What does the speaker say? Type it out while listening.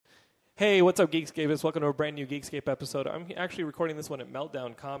Hey, what's up, Geekscape? Welcome to a brand new Geekscape episode. I'm actually recording this one at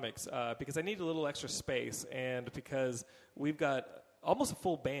Meltdown Comics because I need a little extra space and because we've got almost a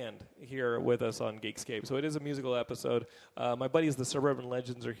full band here with us on Geekscape. So it is a musical episode. My buddies, the Suburban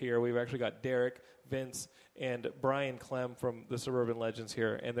Legends, are here. We've actually got Derek, Vince, and Brian Clem from the Suburban Legends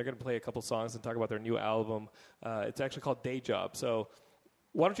here, and they're going to play a couple songs and talk about their new album. It's actually called Day Job. So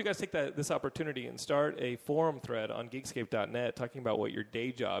why don't you guys take this opportunity and start a forum thread on Geekscape.net talking about what your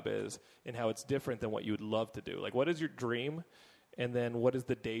day job is and how it's different than what you would love to do. Like, what is your dream, and then what is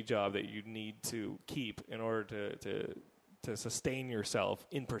the day job that you need to keep in order to sustain yourself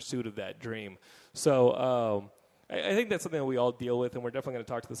in pursuit of that dream? So I think that's something that we all deal with, and we're definitely going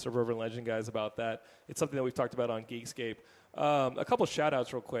to talk to the Suburban Legend guys about that. It's something that we've talked about on Geekscape. A couple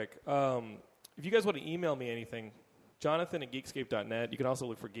shout-outs real quick. If you guys want to email me anything, Jonathan at Geekscape.net. You can also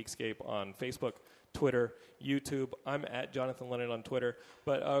look for Geekscape on Facebook, Twitter, YouTube. I'm at Jonathan Leonard on Twitter.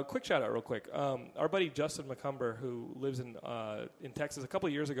 But a quick shout out real quick. Our buddy Justin McCumber, who lives in Texas, a couple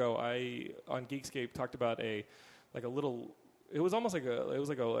of years ago, on Geekscape talked about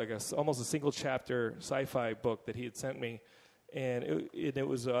almost a single chapter sci-fi book that he had sent me. And it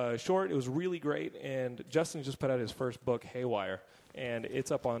was short. It was really great. And Justin just put out his first book, Haywire. And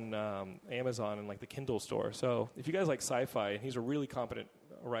it's up on Amazon and like the Kindle store. So if you guys like sci-fi, and he's a really competent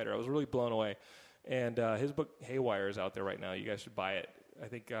writer, I was really blown away. And his book Haywire is out there right now. You guys should buy it. I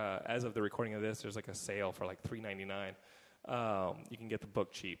think as of the recording of this, there's like a sale for like $3.99. You can get the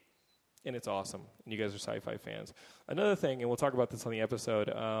book cheap, and it's awesome. And you guys are sci-fi fans. Another thing, and we'll talk about this on the episode.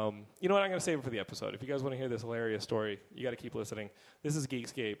 You know what? I'm going to save it for the episode. If you guys want to hear this hilarious story, you got to keep listening. This is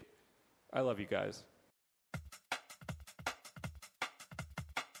Geekscape. I love you guys.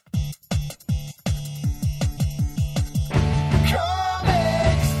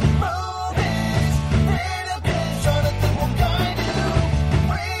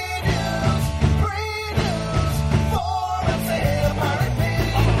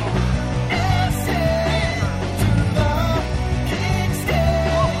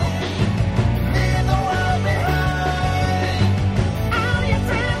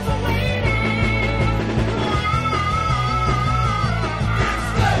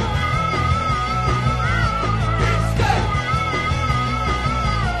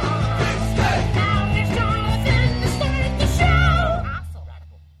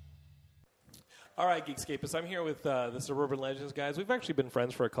 Geekscapists. I'm here with the Suburban Legends guys. We've actually been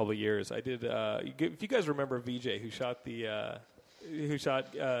friends for a couple of years. I did. If you guys remember VJ, who shot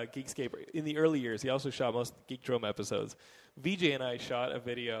Geekscape in the early years, he also shot most Geek Drome episodes. VJ and I shot a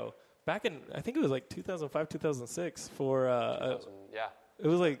video back in, I think it was like 2005, 2006 for it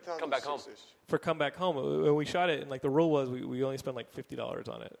was like Come Back Home. For Come Back Home. When we shot it, and like the rule was we only spent like $50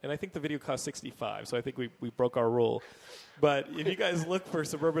 on it. And I think the video cost $65, so I think we broke our rule. But if you guys look for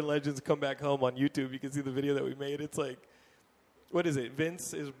Suburban Legends Come Back Home on YouTube, you can see the video that we made. It's like, what is it?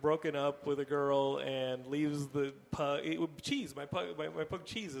 Vince is broken up with a girl and leaves the pug. Cheese. My pug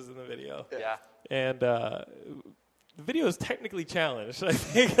Cheese is in the video. Yeah. And the video is technically challenged. I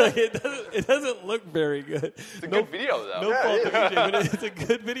think like, it doesn't look very good. It's a good video, though. No fault to VJ, but it's a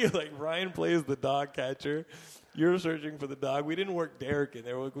good video. Like, Ryan plays the dog catcher. You're searching for the dog. We didn't work Derek in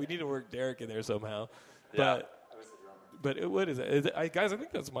there. We need to work Derek in there somehow. Yeah. But what is it? Guys, I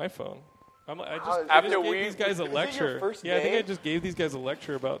think that's my phone. I just gave these guys a lecture. I think I just gave these guys a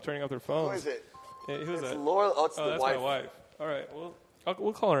lecture about turning off their phones. Who is it? Who's that? Laura. Oh, it's the that's wife. my wife. All right. Well,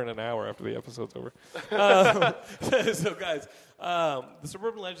 we'll call her in an hour after the episode's over. So, guys, the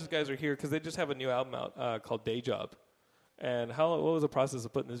Suburban Legends guys are here because they just have a new album out called Day Job. And what was the process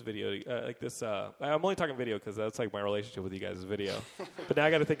of putting this video like this? I'm only talking video because that's like my relationship with you guys is video. But now I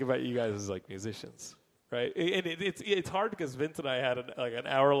got to think about you guys as like musicians, right? And it's hard because Vince and I had an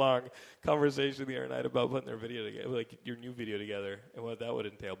hour-long conversation the other night about putting their video together, like your new video together, and what that would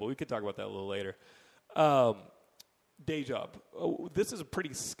entail. But we could talk about that a little later. Day Job. This is a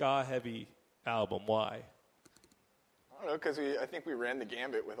pretty ska-heavy album. Why? I don't know, because I think we ran the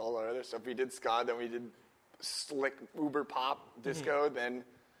gambit with all our other stuff. We did ska, then we did slick uber pop disco, then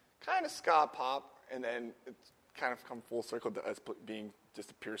kind of ska pop, and then it's kind of come full circle to us being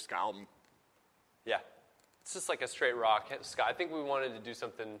just a pure ska album. Yeah. It's just like a straight rock ska. I think we wanted to do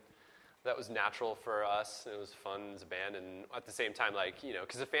something that was natural for us, and it was fun as a band, and at the same time, like, you know,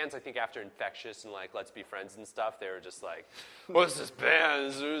 because the fans, I think, after Infectious and, like, Let's Be Friends and stuff, they were just like, what's this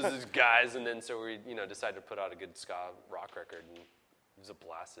band? Who's these guys? And then so we, decided to put out a good ska rock record, and it was a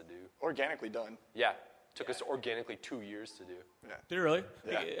blast to do. Organically done. Yeah. Took us organically 2 years to do. Yeah. Did it really?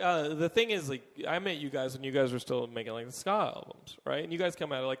 Yeah. The thing is, like, I met you guys when you guys were still making, like, the ska albums, right? And you guys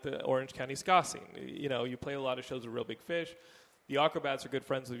come out of, like, the Orange County ska scene. You know, you play a lot of shows with Real Big Fish. the Aquabats are good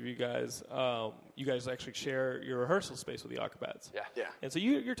friends with you guys. You guys actually share your rehearsal space with the Aquabats. Yeah. And so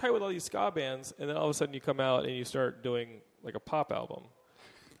you're tight with all these ska bands, and then all of a sudden you come out and you start doing like a pop album.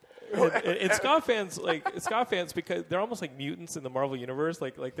 and ska fans, because they're almost like mutants in the Marvel universe.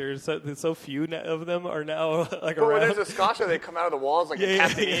 Like there's so few of them are now like But around. when there's a ska show, they come out of the walls like a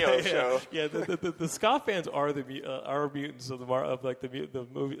Captain EO show. Yeah, the ska fans are are mutants of the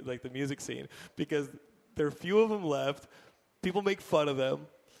movie, like the music scene, because there are few of them left. People make fun of them,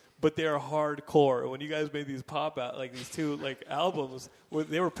 but they are hardcore. When you guys made these these two like albums,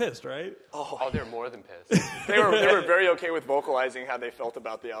 they were pissed, right? Oh, they're more than pissed. They were very okay with vocalizing how they felt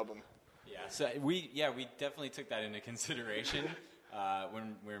about the album. Yeah, so we definitely took that into consideration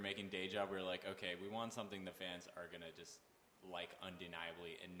when we were making Day Job. We were like, okay, we want something the fans are gonna just like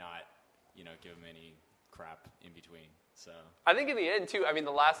undeniably, and not give them any crap in between. So I think in the end too. I mean,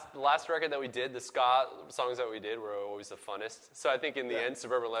 the last record that we did, the ska songs that we did were always the funnest. So I think in the end,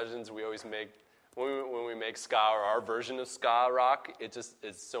 Suburban Legends, we always make when we make ska or our version of ska rock, it's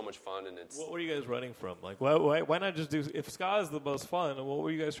so much fun, and it's. What were you guys running from? Like, why not just do? If ska is the most fun, what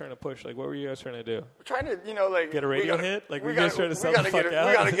were you guys trying to push? Like, what were you guys trying to do? We're trying to, like get a radio hit. Like, we guys trying to sell the the fuck out.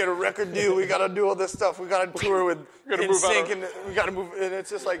 We gotta get a record deal. We gotta do all this stuff. We gotta tour with NSYNC, and we gotta move. And it's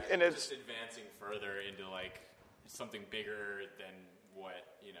just like, and it's just advancing further into like something bigger than what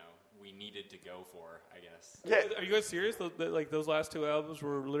we needed to go for, I guess. Yeah. Are you guys serious? Like those last two albums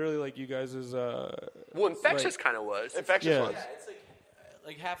were literally like you guys' Well, Infectious kind of was. Infectious was. Yeah, it's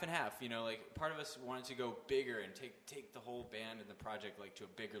like half and half. Like part of us wanted to go bigger and take the whole band and the project like to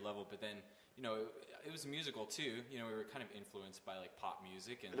a bigger level, but then it was musical too. We were kind of influenced by like pop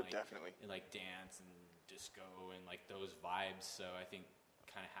music and Definitely. and like dance and disco and like those vibes. So I think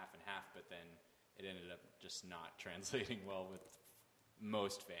kind of half and half, but then it ended up just not translating well with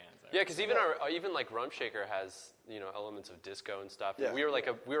most fans. Yeah, because even like Rumshaker has elements of disco and stuff. Yeah. And we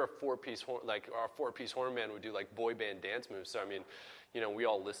were a 4-piece horn, like our 4-piece horn band would do like boy band dance moves. So I mean, we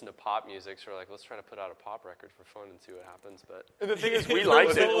all listen to pop music. So we're like, let's try to put out a pop record for fun and see what happens. But And the thing is, we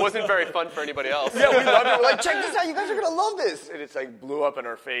liked it. It wasn't very fun for anybody else. Yeah, we loved it. We're like, check this out. You guys are gonna love this. And it's like blew up in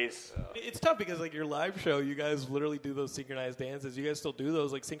our face. It's tough because like your live show, you guys literally do those synchronized dances. You guys still do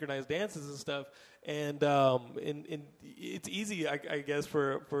those like synchronized dances and stuff. And it's easy, I guess,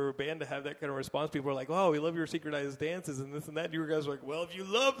 for a band to have that kind of response. People are like, "Oh, we love your synchronized dances and this and that." And you guys are like, "Well, if you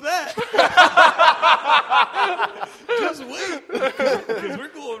love that, just wait, because we're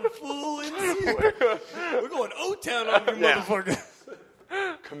going full NC. We're going O-Town on you, motherfuckers."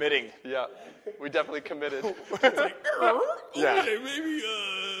 Committing. Yeah, we definitely committed. Yeah. Okay,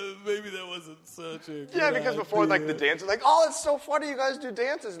 maybe that wasn't such a Yeah, good because before, like, the idea. dances, like, oh, it's so funny you guys do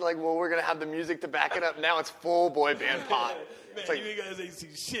dances. Like, well, we're going to have the music to back it up. Now it's full boy band pop. Man, It's like, you guys ain't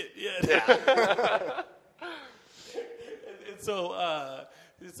seen shit yet. yeah.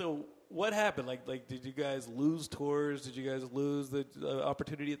 And so what happened? Like, did you guys lose tours? Did you guys lose the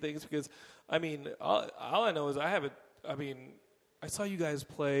opportunity of things? Because, I mean, all I know is I saw you guys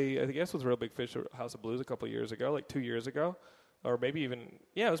play, I guess it was Real Big Fish at House of Blues a couple of years ago, like 2 years ago. Or maybe even,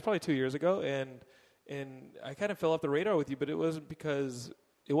 it was probably 2 years ago. And I kind of fell off the radar with you, but it wasn't because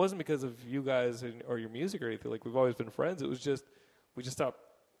of you guys or your music or anything. Like, we've always been friends. It was just, we just stopped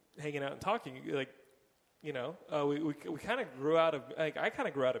hanging out and talking. Like, we kind of grew out of, like, I kind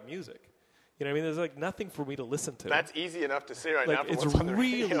of grew out of music. You know what I mean? There's, like, nothing for me to listen to. That's easy enough to say right like, now. For it's what's on the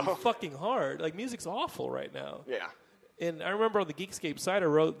really radio. fucking hard. Like, music's awful right now. Yeah. And I remember on the Geekscape site, I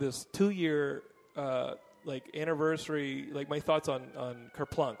wrote this 2-year, anniversary, like my thoughts on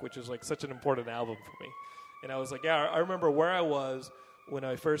Kerplunk, which is like such an important album for me. And I was like, I remember where I was when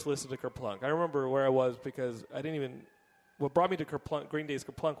I first listened to Kerplunk. I remember where I was because what brought me to Kerplunk, Green Day's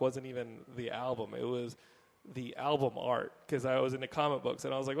Kerplunk, wasn't even the album. It was the album art, because I was into comic books.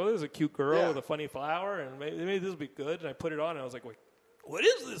 And I was like, well, there's a cute girl with a funny flower, and maybe this will be good. And I put it on, and I was like, wait, what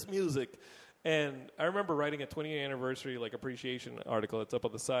is this music? And I remember writing a 20-year anniversary like appreciation article that's up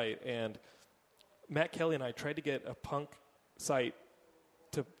on the site, and Matt Kelly and I tried to get a punk site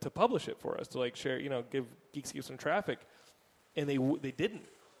to publish it for us, to like share, give Geekscape some traffic, and they didn't.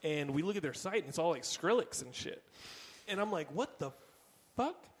 And we look at their site, and it's all like Skrillex and shit. And I'm like, what the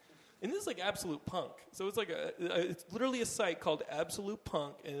fuck? And this is like Absolute Punk. So it's like it's literally a site called Absolute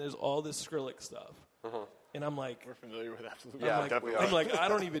Punk, and there's all this Skrillex stuff. Uh-huh. And I'm like, We're familiar with Absolute. Yeah, definitely. I'm like, I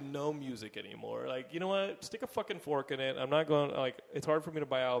don't even know music anymore. Like, you know what? Stick a fucking fork in it. I'm not going, like, it's hard for me to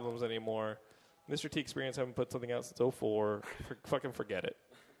buy albums anymore. Mr. T Experience haven't put something out since 2004. Fucking forget it.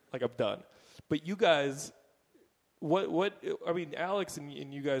 Like, I'm done. But you guys, Alex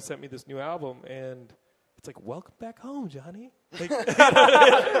and you guys sent me this new album, and it's like, welcome back home, Johnny. Like, You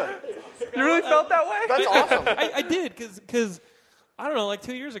really felt that way? That's awesome. I did, because I don't know, like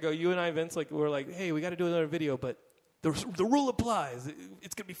 2 years ago, you and I, Vince, like were like, hey, we got to do another video, but the rule applies.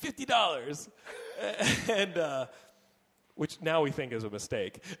 It's going to be $50. And which now we think is a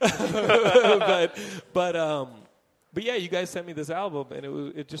mistake. But yeah, you guys sent me this album,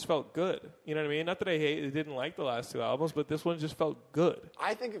 and it just felt good. You know what I mean? Not that I didn't like the last 2 albums, but this one just felt good.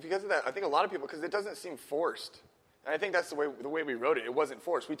 I think because of that, I think a lot of people, because it doesn't seem forced. And I think that's the way we wrote it. It wasn't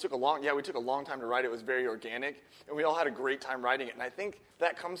forced. We took a long time to write it. It was very organic, and we all had a great time writing it. And I think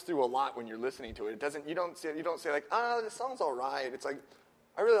that comes through a lot when you're listening to it. It doesn't. You don't say like, this song's all right. It's like,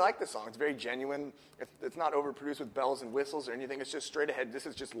 I really like this song. It's very genuine. It's not overproduced with bells and whistles or anything. It's just straight ahead. This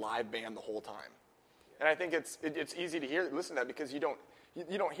is just live band the whole time. And I think it's easy to listen to that because you don't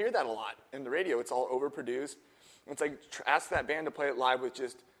hear that a lot in the radio. It's all overproduced. It's like ask that band to play it live with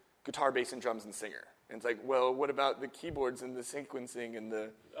just guitar, bass, and drums and singer. And it's like, well, what about the keyboards and the sequencing and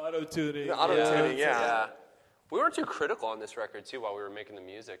the auto-tuning? The auto-tuning, yeah. We weren't too critical on this record, too, while we were making the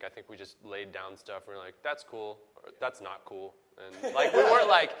music. I think we just laid down stuff. We were like, that's cool, or that's not cool. And like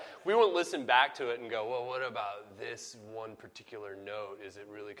we wouldn't listen back to it and go, well, what about this one particular note? Is it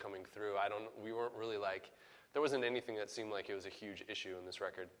really coming through? We weren't really like, there wasn't anything that seemed like it was a huge issue in this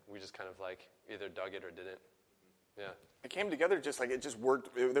record. We just kind of like either dug it or didn't. Yeah. It came together just like it just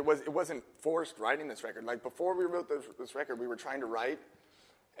worked. It wasn't forced writing this record. Like before we wrote this record, we were trying to write,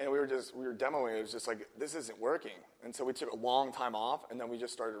 and we were demoing. It was just like, this isn't working. And so we took a long time off, and then we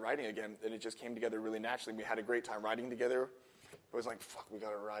just started writing again, and it just came together really naturally. We had a great time writing together. It was like, fuck, we got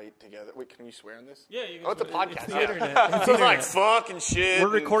to write together. Wait, can you swear on this? Yeah, you can. Oh, it's a podcast. It's the internet. It's so it's like, fucking shit. We're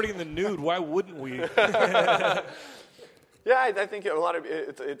recording the nude. Why wouldn't we? Yeah, I think a lot of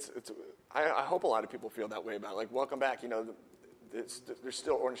I hope a lot of people feel that way about it. Like, welcome back. You know, there's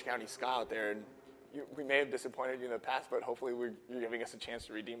still Orange County ska out there, and we may have disappointed you in the past, but hopefully you're giving us a chance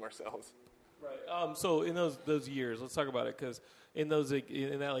to redeem ourselves. Right. So in those years, let's talk about it, because in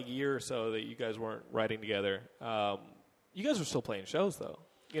that like year or so that you guys weren't writing together, you guys were still playing shows though.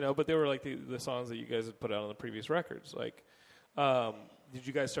 You know, but they were like the songs that you guys had put out on the previous records. Like, did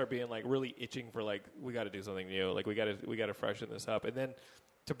you guys start being like really itching for like, we got to do something new? Like we got to freshen this up, and then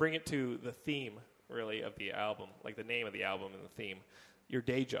to bring it to the theme really of the album, like the name of the album and the theme, your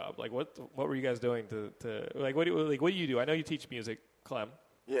day job. Like what were you guys doing to like what do you do? I know you teach music, Clem.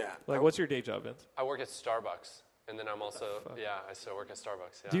 Yeah. Like what's your day job, Vince? I work at Starbucks, and then I'm also I still work at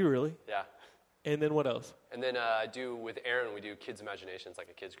Starbucks. Yeah. Do you really? Yeah. And then what else? And then with Aaron, we do Kids Imaginations, like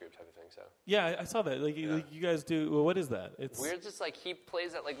a kids group type of thing. So yeah, I saw that. Like you guys do. Well, what is that? We're just like he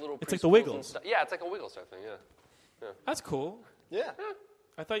plays at like little. It's like the Wiggles. Yeah, it's like a Wiggles type thing. Yeah. That's cool. Yeah.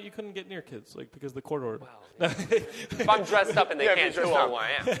 I thought you couldn't get near kids, like because the court order. Wow. If I'm dressed up and they can't know who I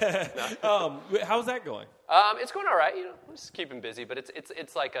am. No. How's that going? It's going all right. You know, we're just keeping busy, but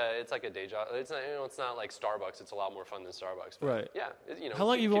it's like a day job. It's not, it's not like Starbucks. It's a lot more fun than Starbucks. But right. Yeah. How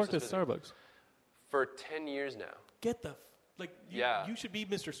long have you worked at Starbucks? For 10 years now. Get the you should be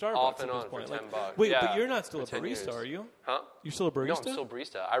Mr. Starbucks off and at this on point. for $10. Wait, yeah, but you're not still a barista, years. are you? Huh? You're still a barista? No, I'm still a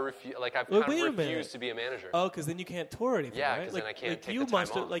barista. I refuse. Like I've kind of refused to be a manager. Oh, because then you can't tour anything. Yeah, right? because then I can't take you the time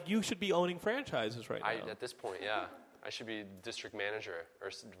off. Like you should be owning franchises right now. At this point, yeah, I should be district manager or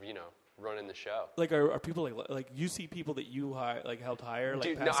running the show. Like are people like you see people that you helped hire? Like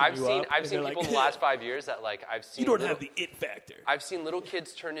Dude, no, passing I've seen people in the last 5 years that like I've seen. You don't have the it factor. I've seen little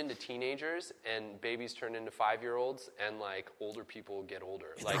kids turn into teenagers and babies turn into 5-year-olds and like older people get older.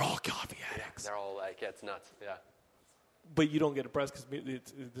 And like they're all coffee addicts. They're all like it's nuts. Yeah. But you don't get impressed because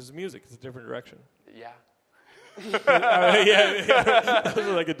there's music. It's a different direction. Yeah. That was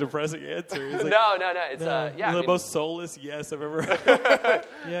like a depressing answer. Like, no. It's the most soulless yes I've ever heard.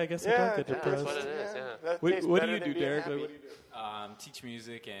 Yeah, I guess I don't get depressed. That's what it is. Yeah. What do you do, Derek? Like, what do you do? Teach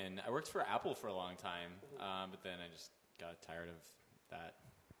music, and I worked for Apple for a long time, but then I just got tired of that.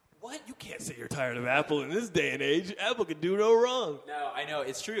 What? You can't say you're tired of Apple in this day and age. Apple can do no wrong. No, I know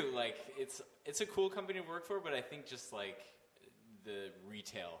it's true. Like it's a cool company to work for, but I think just like the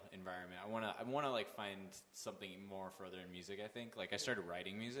retail environment. I want to like find something more further in music. I think like I started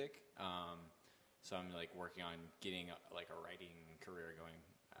writing music, so I'm like working on getting like a writing career going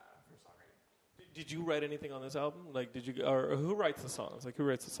for songwriting. Did you write anything on this album? Like, or who writes the songs? Like, who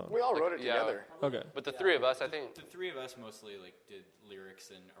writes the songs? We all wrote it together. Okay. But the three of us, I think. The three of us mostly like did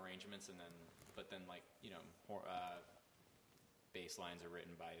lyrics and arrangements, but then like bass lines are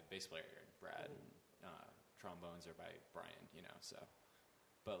written by bass player Brad. Trombones are by Brian, so.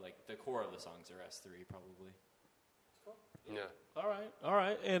 But, like, the core of the songs are S3, probably. Cool. Yeah. All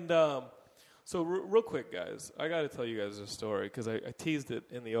right. And so real quick, guys, I got to tell you guys a story because I teased it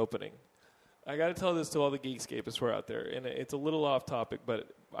in the opening. I got to tell this to all the Geekscapists who are out there, and it's a little off topic, but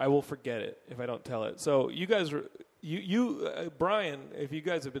I will forget it if I don't tell it. So you guys, Brian, if you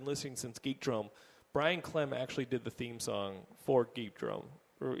guys have been listening since Geekdrome, Brian Clem actually did the theme song for Geekdrome.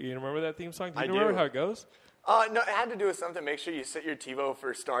 You remember that theme song? Do you remember how it goes? No, it had to do with something. Make sure you set your TiVo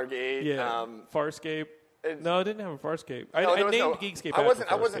for Stargate. Yeah, Farscape. No, I didn't have a Farscape. I named Geekscape I after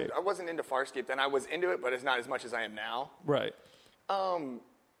Farscape. I wasn't into Farscape then. I was into it, but it's not as much as I am now. Right.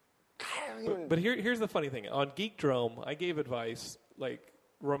 But here's the funny thing. On Geekdrome, I gave advice, like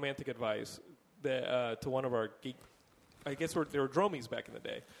romantic advice, that, to one of our geek. I guess they were dromies back in the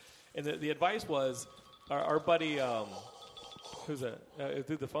day, and the advice was our buddy. Who's that?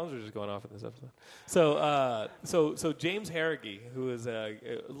 Dude, the phones are just going off in this episode. So James Harrigy, who is a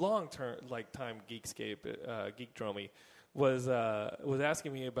long-term, time Geekscape, Geekdromey, was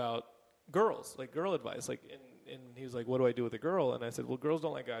asking me about girls, like girl advice, and he was like, "What do I do with a girl?" And I said, "Well, girls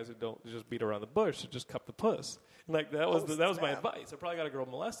don't like guys who don't just beat around the bush, so just cup the puss." And that was my advice. I probably got a girl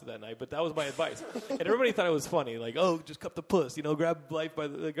molested that night, but that was my advice. And everybody thought it was funny, like, "Oh, just cup the puss, grab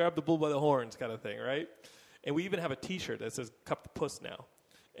the bull by the horns," kind of thing, right? And we even have a T-shirt that says "Cup the Puss" now.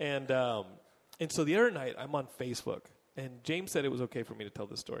 And so the other night I'm on Facebook, and James said it was okay for me to tell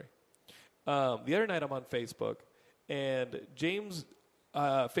this story. The other night I'm on Facebook, and James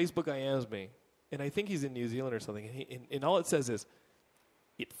Facebook IMs me, and I think he's in New Zealand or something. And all it says is,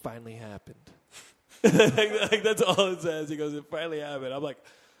 "It finally happened." like that's all it says. He goes, "It finally happened." I'm like,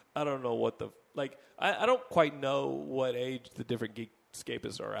 I don't know what I don't quite know what age the different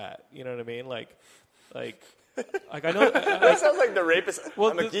Geekscapists are at. You know what I mean? Like I know that sounds like the rapist.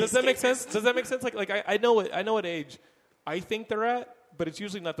 Well, does that make sense? Does that make sense? I know what age I think they're at, but it's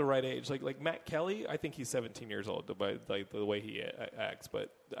usually not the right age. Like Matt Kelly, I think he's 17 years old by the way he acts.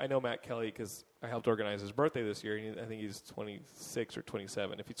 But I know Matt Kelly because I helped organize his birthday this year, and I think he's 26 or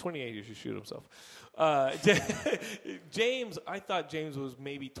 27. If he's 28, he should shoot himself. James, I thought James was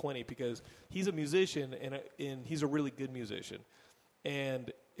maybe 20 because he's a musician and he's a really good musician.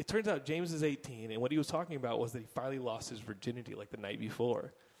 And it turns out James is 18, and what he was talking about was that he finally lost his virginity the night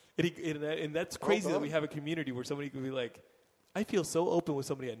before. And that's crazy that we have a community where somebody could be like, I feel so open with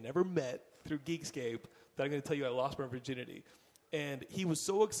somebody I never met through Geekscape that I'm going to tell you I lost my virginity. And he was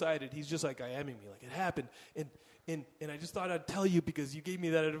so excited. He's just like, IMing me, like, it happened. And I just thought I'd tell you because you gave me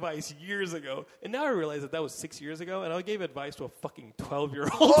that advice years ago. And now I realize that was 6 years ago, and I gave advice to a fucking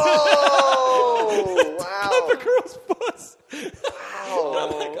 12-year-old. Oh, wow. Cut the girl's puss. Wow.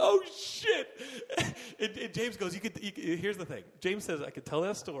 I'm like, oh, shit. And James goes, here's the thing. James says, I could tell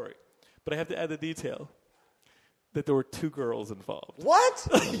that story, but I have to add the detail that there were 2 girls involved. What?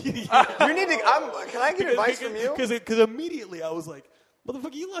 You need to. Can I get advice from you? Because immediately I was like,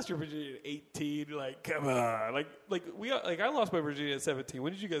 motherfucker, you lost your virginity at 18. Like, come on. I lost my virginity at 17.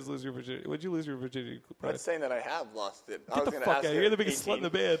 When did you guys lose your virginity? When did you lose your virginity? I'm not saying that I have lost it. Get the fuck out. You're the biggest slut in the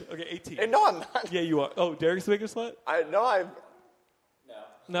band. Okay, 18. Hey, no, I'm not. Yeah, you are. Oh, Derek's the biggest slut?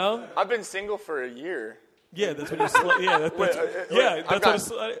 No? I've been single for a year. Yeah, that's when you're slut. Yeah, that's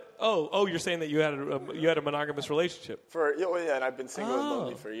what you're saying that you had a monogamous relationship. And I've been single and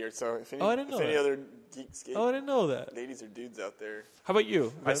lonely for a year. So if any other Geekscape I didn't know that. ladies or dudes out there. How about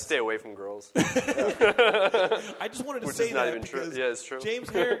you? I stay away from girls. I just wanted to say not that even true. because Yeah, it's true. James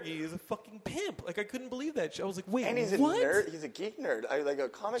Harrigy is a fucking pimp. I couldn't believe that. I was like, wait, And he's what? a nerd. He's a geek nerd. A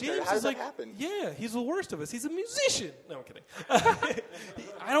comic James nerd. How does is that happen? Yeah, he's the worst of us. He's a musician. No, I'm kidding.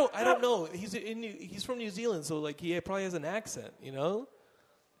 I don't know. He's from New Zealand, so he probably has an accent. I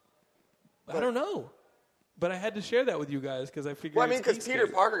don't know. But I had to share that with you guys because I figured. Well, because Peter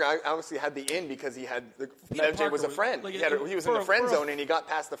Parker obviously had the in because he had MJ was a friend. He was in the friend zone and he got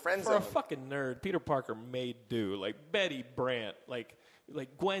past the friend zone. For a fucking nerd, Peter Parker made do. Like Betty Brant, like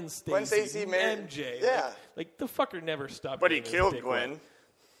Gwen Stacy, MJ. Yeah. Like the fucker never stopped. But he killed Gwen.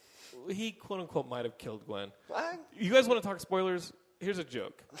 He quote unquote might have killed Gwen. What? You guys want to talk spoilers? Here's a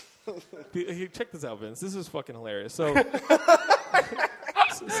joke. Check this out, Vince. This is fucking hilarious. So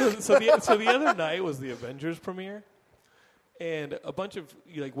the other night was the Avengers premiere, and a bunch of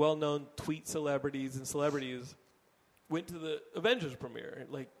well-known tweet celebrities and celebrities went to the Avengers premiere,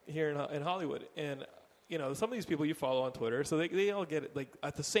 here in Hollywood. And some of these people you follow on Twitter, so they all get it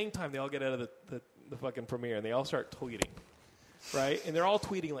at the same time. They all get out of the fucking premiere, and they all start tweeting. Right, and they're all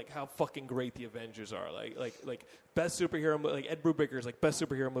tweeting how fucking great the Avengers are, like best superhero movie. Ed Brubaker's best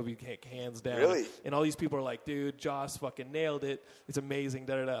superhero movie hands down. Really? And all these people are like, dude, Joss fucking nailed it. It's amazing.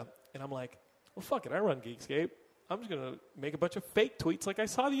 Da da da. And I'm like, well, fuck it. I run Geekscape. I'm just gonna make a bunch of fake tweets like I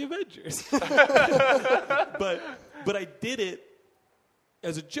saw the Avengers. but I did it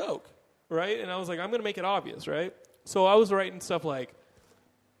as a joke, right? And I was like, I'm gonna make it obvious, right? So I was writing stuff like,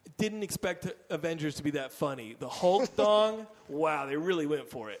 Didn't expect Avengers to be that funny. The Hulk dong, wow, they really went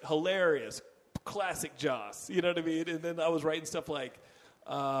for it. Hilarious. Classic Joss. You know what I mean? And then I was writing stuff like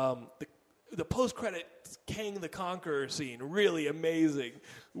the post-credit Kang the Conqueror scene, really amazing.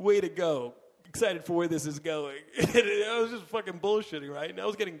 Way to go. Excited for where this is going. I was just fucking bullshitting, right? And I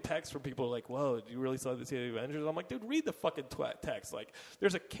was getting texts from people like, whoa, you really saw the Avengers? I'm like, dude, read the fucking text. Like,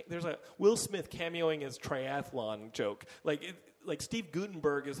 there's a Will Smith cameoing as triathlon joke. Like Steve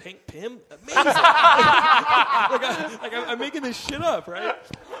Gutenberg is Hank Pym? Amazing. I'm making this shit up, right?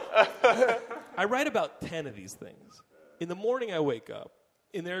 I write about 10 of these things. In the morning I wake up,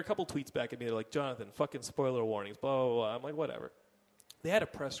 and there are a couple tweets back at me. They're like, Jonathan, fucking spoiler warnings, blah, blah, blah. I'm like, whatever. They had a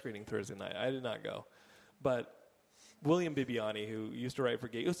press screening Thursday night. I did not go. But William Bibiani, who used to write for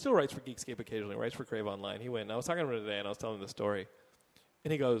Geek, who still writes for Geekscape occasionally, writes for Crave Online, he went, and I was talking to him today, and I was telling him the story.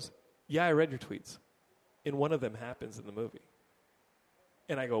 And he goes, yeah, I read your tweets. And one of them happens in the movie.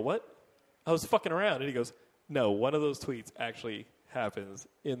 And I go, what? I was fucking around. And he goes, no, one of those tweets actually happens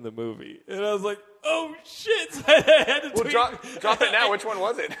in the movie. And I was like, oh, shit. So I had to tweet. Drop it now. Which one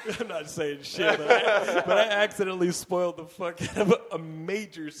was it? I'm not saying shit, but I accidentally spoiled the fuck out of a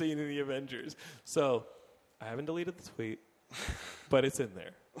major scene in the Avengers. So I haven't deleted the tweet, but it's in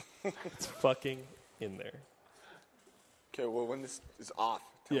there. It's fucking in there. Okay, well, when this is off,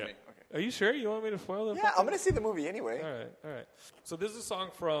 tell me. Okay. Are you sure you want me to spoil the Yeah, I'm going to see the movie anyway. All right. So this is a song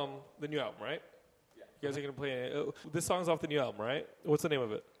from the new album, right? Yeah. You guys are going to play it. This song's off the new album, right? What's the name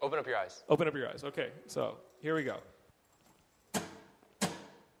of it? Open Up Your Eyes. Open Up Your Eyes. Okay, so here we go.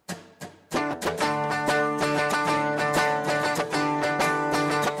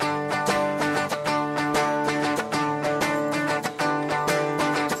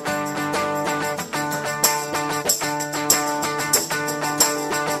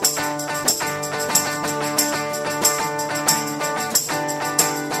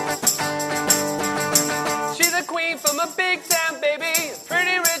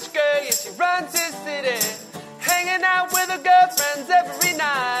 Every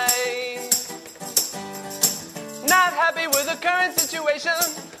night, not happy with the current situation,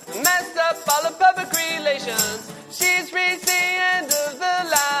 messed up all the public relations. She's reached the end of the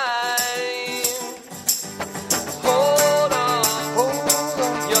line. Hold on,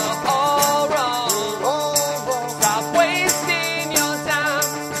 you're all wrong. Stop wasting your time.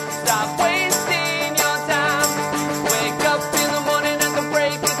 Stop wasting your time. Wake up in the morning at the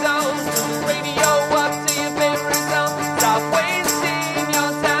break of dawn. Turn the radio up to your favorite song. Stop wasting.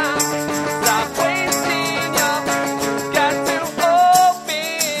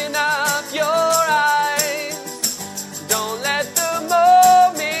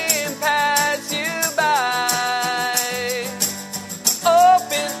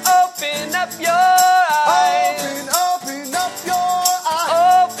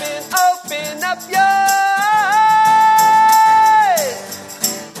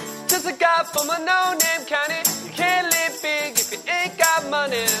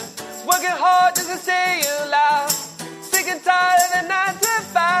 Working hard just to stay alive. Sick and tired of the 9 to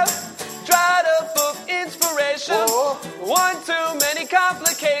 5. Dried up of inspiration. One too many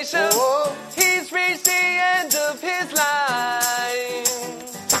complications. He's reached the end of his line.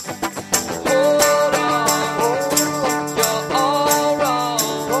 Hold on, you're all wrong.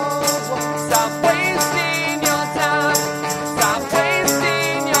 Stop wasting your time. Stop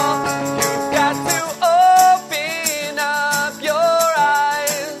wasting your. You've got to open up your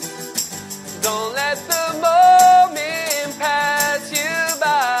eyes. Don't let the moment pass you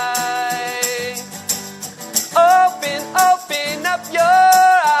by. Open up your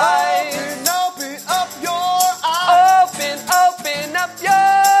eyes. Open up your eyes. Open up your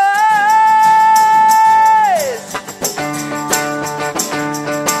eyes.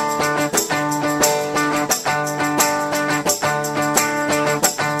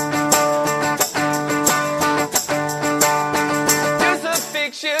 Use the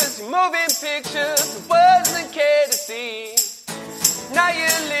fixtures, moving pictures, wasn't care to see. Now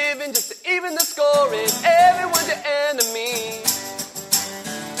you're living just to even the score, and everyone's your enemy.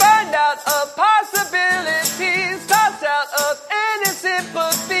 Find out of possibilities, toss out of any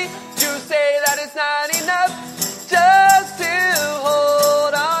sympathy. You say that it's not enough just to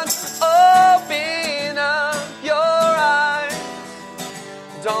hold on. Open up your eyes.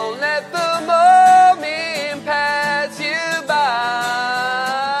 Don't let the moment pass you by.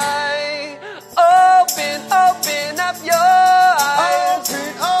 Open up your eyes.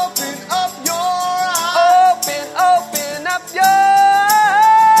 Open up your eyes. Open up your eyes.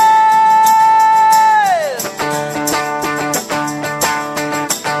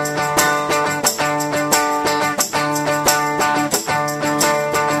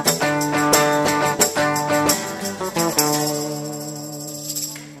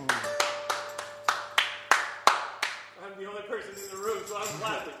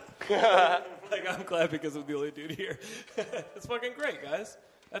 Like, I'm glad because I'm the only dude here. It's fucking great, guys.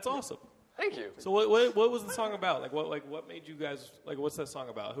 That's awesome. Thank you. So what was the song about? What made you guys, what's that song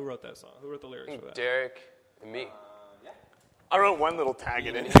about? Who wrote that song? Who wrote the lyrics for that? Derek and me. I wrote one little tag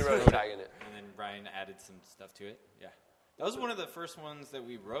in it. He wrote a tag in it. And then Brian added some stuff to it. Yeah. That was one of the first ones that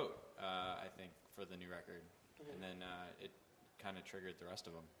we wrote, I think, for the new record. And then it kind of triggered the rest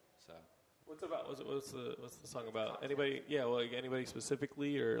of them. So. What's it about? What's the song about? Anybody? Yeah, anybody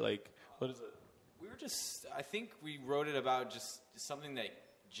specifically, or what is it? We were just, I think we wrote it about just something that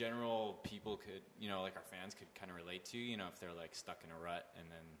general people could, like our fans could kind of relate to, if they're like stuck in a rut, and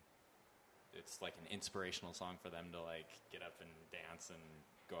then it's like an inspirational song for them to like get up and dance and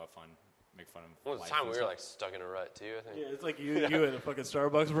go have fun, make fun of. Well, at the time we were like stuck in a rut too, I think. Yeah, it's like you at a fucking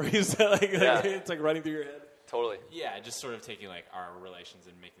Starbucks where you said it's like running through your head. Totally. Yeah, just sort of taking like our relations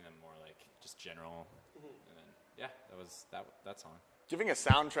and making them more like just general. And then that was that song. Giving a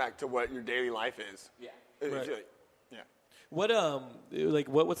soundtrack to what your daily life is. Yeah. Right. Yeah.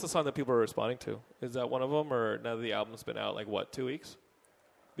 What's the song that people are responding to? Is that one of them, or now that the album's been out 2 weeks?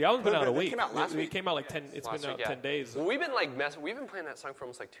 The album's been out a week. It came out last week. It came out 10. It's Last been out week, 10 days. Well, we've been playing that song for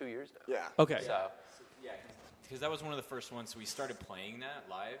almost 2 years now. Yeah. Okay. So Yeah, because that was one of the first ones. We started playing that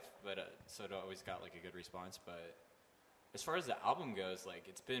live, but so it always got like a good response. But as far as the album goes,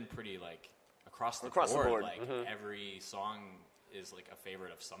 it's been pretty across the board. Every song is a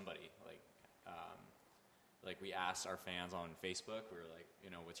favorite of somebody. We asked our fans on Facebook. We were like,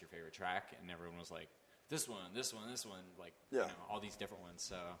 what's your favorite track? And everyone was like, this one, this one, this one. All these different ones.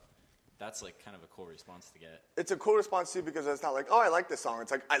 So that's kind of a cool response to get. It's a cool response too, because it's not like, oh, I like this song.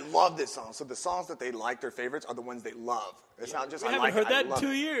 It's like, I love this song. So the songs that they like, their favorites, are the ones they love. It's not just I haven't heard that in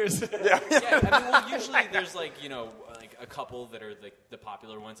 2 years. Yeah, I mean, usually there's a couple that are the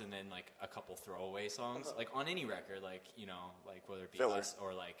popular ones, and then a couple throwaway songs, on any record, whether it be Filler. us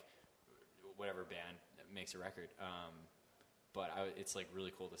or whatever band makes a record. But it's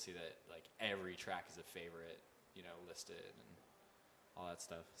really cool to see that every track is a favorite, listed and all that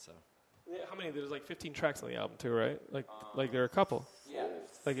stuff. So. Yeah, how many? There's 15 tracks on the album too, right? There are a couple. Yeah.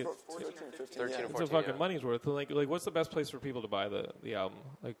 It's 13, 15, 13 yeah. or it's 14, a fucking money's worth. What's the best place for people to buy the album?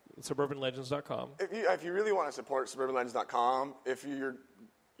 SuburbanLegends.com. If you really want to support SuburbanLegends.com, if you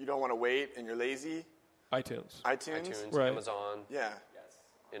don't want to wait and you're lazy, iTunes. iTunes, Right. Amazon, yeah.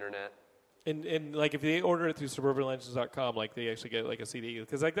 internet. And if they order it through SuburbanLegends.com, they actually get a CD.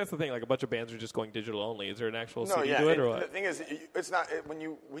 Because that's the thing. A bunch of bands are just going digital only. Is there an actual CD to it or what? The thing is, it's not when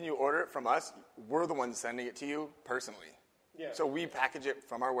you order it from us, we're the ones sending it to you personally. Yeah. So we package it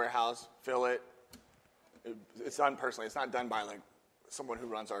from our warehouse, fill it. It's done personally. It's not done by someone who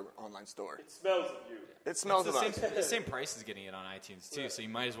runs our online store. It smells of you. It smells of us. The same price as getting it on iTunes too. So you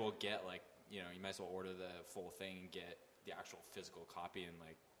might as well get you might as well order the full thing and get the actual physical copy and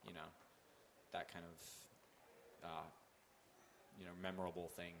that kind of memorable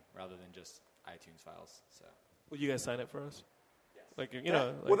thing rather than just iTunes files. So Will you guys sign it for us? Yes.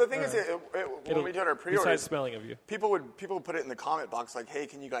 Well, the thing is, when we did our pre-orders, besides smelling of you, people would put it in the comment box hey,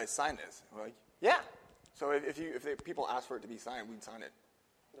 can you guys sign this? We're like, yeah. So if people ask for it to be signed, we'd sign it.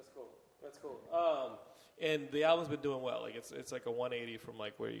 That's cool. And the album's been doing well. It's a 180 from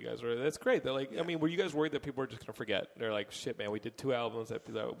where you guys were. That's great. They're I mean, were you guys worried that people were just gonna forget? They're like, shit, man, we did 2 albums that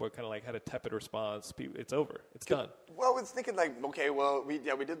were kind of had a tepid response. It's over. It's done. Well, I was thinking okay, well, we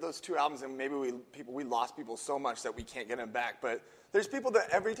did those 2 albums, and maybe we lost people so much that we can't get them back. But there's people that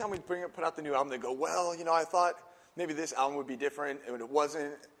every time we put out the new album, they go, well, I thought maybe this album would be different, and it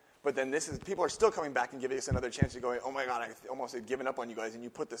wasn't. But then people are still coming back and giving us another chance to go, oh my God, I almost had given up on you guys, and you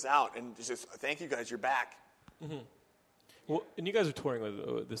put this out, and it's just thank you guys, you're back. Mm-hmm. Well, and you guys are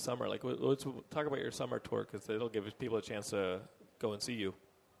touring this summer. Let's talk about your summer tour, because it'll give people a chance to go and see you.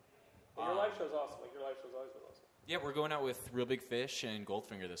 Your live show's awesome. Your live show's always been awesome. Yeah, we're going out with Real Big Fish and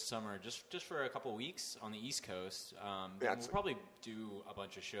Goldfinger this summer, just for a couple weeks on the East Coast. We'll probably do a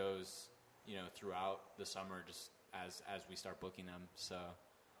bunch of shows, throughout the summer, just as we start booking them. So.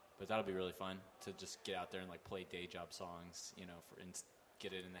 But that'll be really fun to just get out there and play day job songs, and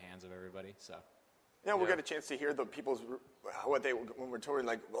get it in the hands of everybody. So, yeah, we'll get a chance to hear the people's when we're touring.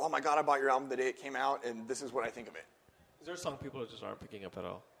 Oh my God, I bought your album the day it came out, and this is what I think of it. Is there a song people just aren't picking up at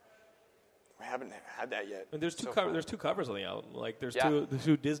all? We haven't had that yet. And there's there's 2 covers on the album. There's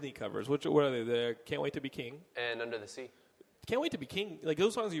 2 Disney covers. What are they? The Can't Wait to Be King and Under the Sea. Can't Wait to Be King.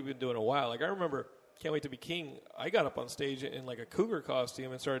 Those songs you've been doing a while. I remember Can't Wait to Be King, I got up on stage in like a cougar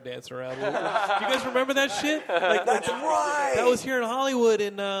costume and started dancing around. Do you guys remember that shit? Like, That's right. That was here in Hollywood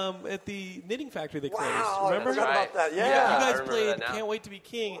at the knitting factory they closed. Wow, Remember? I forgot about that. Yeah. You I guys remember played that now. Can't Wait to Be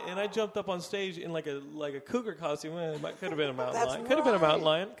King, and I jumped up on stage in like a cougar costume. It could have been a mountain That's lion. Could have been a mountain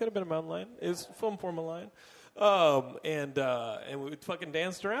right. lion. Could have been a mountain lion. It was some form of lion. And we fucking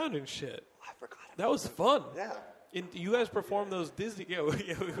danced around and shit. I forgot. That was fun. Yeah. And you guys perform those Disney. Yeah,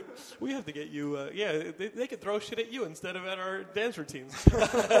 we have to get you. They could throw shit at you instead of at our dance routines.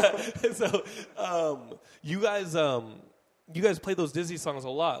 So, you guys play those Disney songs a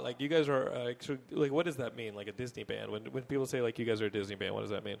lot. Like you guys are actually, like, what does that mean? Like a Disney band. When people say like you guys are a Disney band, what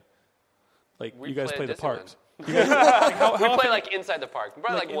does that mean? Like We you guys play play at the Disneyland. parks. You guys, like, how We play often- like inside the park,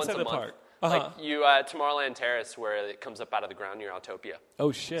 probably like once inside a the month. park. Like you Tomorrowland Terrace, where it comes up out of the ground near Autopia.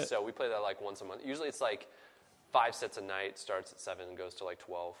 Oh shit. So we play that like once a month. Usually it's like 5 sets a night, starts at 7 and goes to like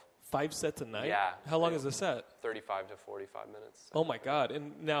 12. 5 sets a night? Yeah. How long is the set? 35 to 45 minutes. Oh my God!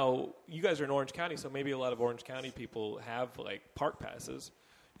 And now you guys are in Orange County, so maybe a lot of Orange County people have like park passes.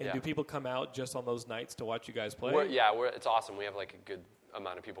 And Yeah. do people come out just on those nights to watch you guys play? It's awesome. We have like a good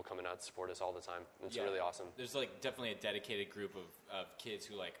amount of people coming out to support us all the time. It's really awesome. There's like definitely a dedicated group of kids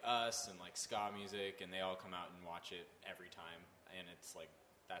who like us and like ska music, and they all come out and watch it every time. And it's like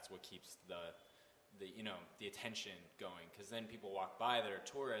that's what keeps the attention going, because then people walk by that are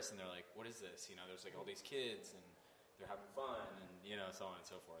tourists and they're like, what is this? There's like all these kids and they're having fun and so on and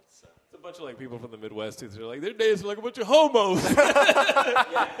so forth. So It's a bunch of like people from the Midwest too. They're like, they're dancing like a bunch of homos. yeah,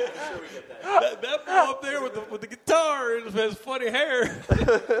 I'm sure we get that. that boy up there with the guitar and has funny hair.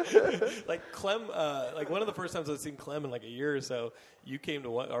 Like Clem, like one of the first times I've seen Clem in like a year or so, you came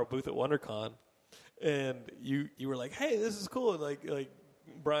to our booth at WonderCon, and you were like, hey, this is cool. And like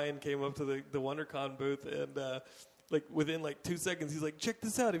Brian came up to the WonderCon booth, and like within like 2 seconds, he's like, check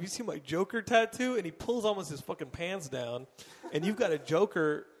this out. Have you seen my Joker tattoo? And he pulls almost his fucking pants down, and you've got a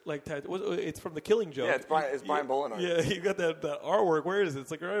Joker like tattoo. It's from The Killing Joke. Yeah, it's Brian Bolin art. Yeah, you got that artwork. Where is it?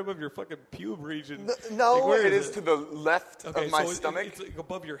 It's like right above your fucking pube region. No, Like, where it is to the left Okay, of my so stomach. It's like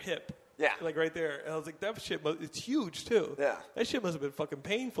above your hip. Yeah. Like right there. And I was like, that shit, it's huge too. Yeah. That shit must have been fucking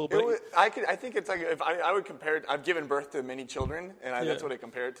painful. It But was, I think it's like if I would compare it. I've given birth to many children, and that's what I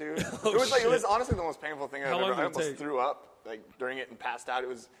compare it to. Oh, it was shit. honestly the most painful thing I've How long ever. did I it almost take? threw up like during it and passed out. It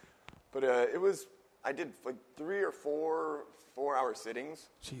was. I did like 3 or 4 hour sittings.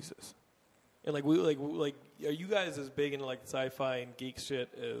 Jesus. And like are you guys as big into like sci-fi and geek shit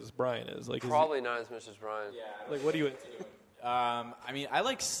as Brian is? Like Probably not as much as Brian. Yeah. like what do you? I mean, I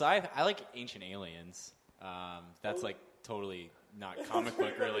like I like Ancient Aliens. That's like totally not comic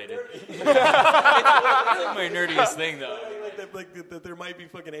book related. It's like my nerdiest thing, though. Like that there might be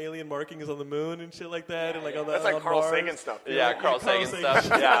fucking alien markings on the moon and shit like that, and like all that. That's like on Carl Mars. Sagan stuff. Yeah, Carl Sagan stuff.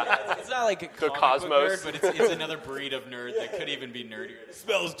 Yeah. It's not like a comic book cosmos. nerd, but it's another breed of nerd that could even be nerdier.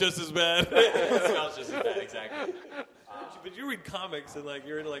 Smells just as bad. It smells just as bad, exactly. But you read comics and like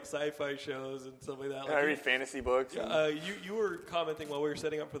you're into like sci-fi shows and stuff like that. And I read fantasy books. You were commenting while we were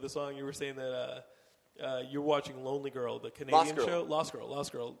setting up for the song. You were saying that you're watching Lonely Girl, the Canadian Girl. show. Lost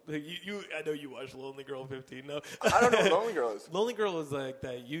Girl. I know you watched Lonely Girl 15. No, I don't know what Lonely Girl is. Lonely Girl is like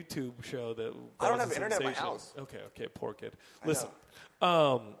that YouTube show that. I don't was have a internet in my sensation. house. Okay, poor kid. I Listen,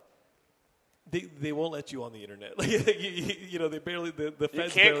 they won't let you on the internet. Like they barely the You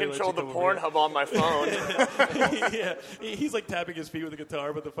feds can't barely control let the you come over here. Pornhub on my phone. Yeah, he's like tapping his feet with a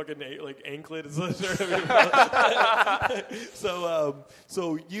guitar, but the fucking like anklet is.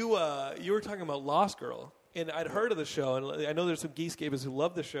 So you were talking about Lost Girl, and I'd heard of the show, and I know there's some Geekscapers who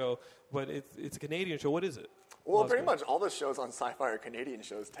love the show, but it's a Canadian show. What is it? Well, Lost pretty Girl. much all the shows on Sci-Fi are Canadian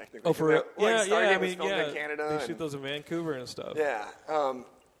shows, technically. Oh, for real? Like Yeah, Stargate I was mean, filmed yeah. in Canada. They and- shoot those in Vancouver and stuff. Yeah.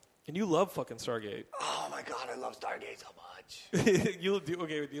 And you love fucking Stargate. Oh my God, I love Stargate so much. You love you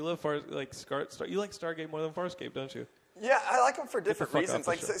like Stargate more than Farscape, don't you? Yeah, I like them for different fuck reasons. off the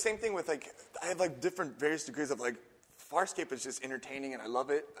Like show. same thing with like I have like different various degrees of like Farscape is just entertaining and I love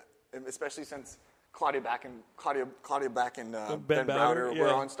it, and especially since Claudia Back and Ben Browder yeah.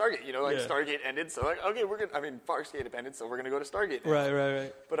 were on Stargate. Yeah. Stargate ended, so like okay, Farscape ended, so we're gonna go to Stargate now.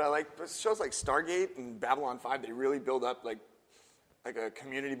 Right. But I like shows like Stargate and Babylon 5. They really build up like a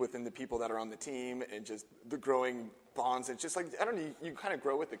community within the people that are on the team and just the growing bonds. It's just like, I don't know, you kind of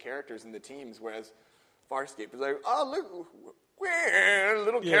grow with the characters and the teams, whereas Farscape is like, oh, look,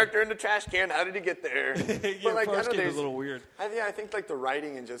 little character in the trash can, how did he get there? Yeah, But like, I Farscape know is a little weird. I think like the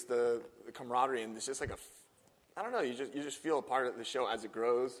writing and just the camaraderie and it's just like I don't know, you just feel a part of the show as it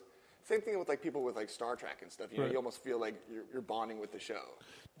grows. Same thing with like people with like Star Trek and stuff. You know, Right. you almost feel like you're bonding with the show.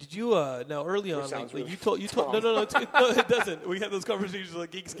 Did you now early on? sounds Like really you told no, it doesn't. We have those conversations on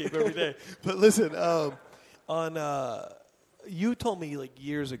Geekscape every day. But listen, you told me like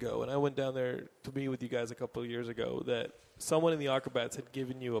years ago, and I went down there to meet with you guys a couple of years ago, that someone in the Acrobats had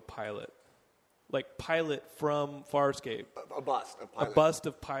given you a pilot, like pilot from Farscape, A bust of a pilot. bust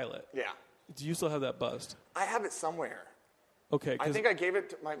of pilot. Yeah, Do you still have that bust? I have it somewhere. Okay, I 'cause think I gave it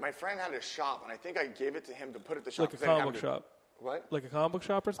to my friend had a shop, and I think I gave it to him to put at the shop. like a 'cause I didn't comic have book it- shop, What? like a comic book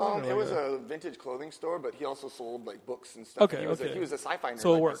shop or something. or It like was a vintage clothing store, but he also sold like books and stuff. Okay, And he was okay. he was a sci-fi nerd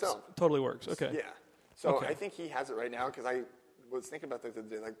so it like works. myself. Totally works. Okay. Yeah. So Okay. I think he has it right now because I was thinking about that the other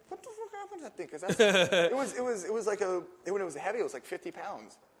day, like, what the fuck happened to that thing? Because it was like when it was heavy, it was like 50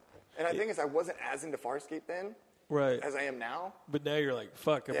 pounds. And I think is I wasn't as into Farscape then Right. as I am now. But now you're like,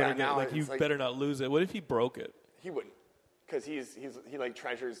 fuck, I Yeah, better get now like you it's like- better not lose it. What if he broke it? He wouldn't. Because he like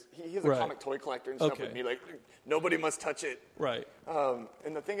treasures. He's a Right. comic toy collector and stuff Okay. with me. Like nobody must touch it. Right.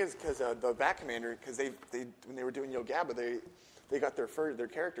 And the thing is, because the Bat Commander, because they when they were doing Yo Gabba, they got their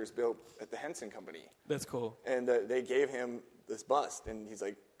characters built at the Henson Company, That's cool. and they gave him this bust, and he's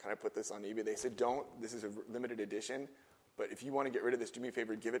like, "Can I put this on eBay?" They said, "Don't. This is a limited edition, but if you want to get rid of this, do me a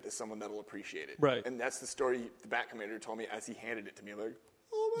favor, give it to someone that'll appreciate it." Right. And that's the story the Bat Commander told me as he handed it to me. I'm like,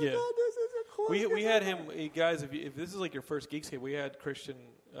 "Oh my Yeah. God, this is a cool." We had him, guys. If this is like your first Geekscape, we had Christian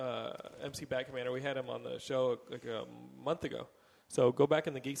MC Bat Commander. We had him on the show like a month ago. So go back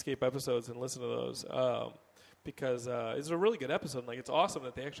in the Geekscape episodes and listen to those because it's a really good episode. Like it's awesome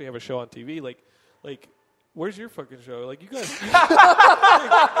that they actually have a show on TV. Like where's your fucking show? Like you guys, you know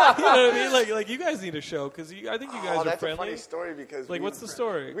what I mean? Like you guys need a show because I think you guys are that's friendly. a funny story because Like, what's the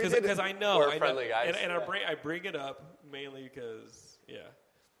story? we did- Because I know, We're friendly guys. and Yeah. I bring it up mainly because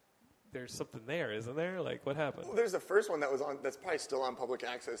there's something there, isn't there? Like, what happened? Well, there's the first one that was on. That's probably still on public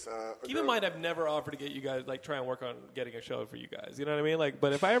access. Keep in mind, I've never offered to get you guys try and work on getting a show for you guys. You know what I mean? Like,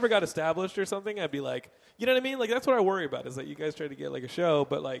 but if I ever got established or something, I'd be like, you know what I mean? Like, that's what I worry about is that you guys try to get like a show,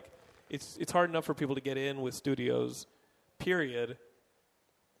 but like, it's hard enough for people to get in with studios. Period.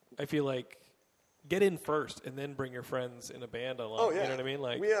 I feel like get in first and then bring your friends in a band along. Oh yeah, You know what I mean?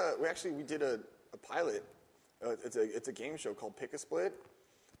 Like, we did a pilot. It's a game show called Pick a Split,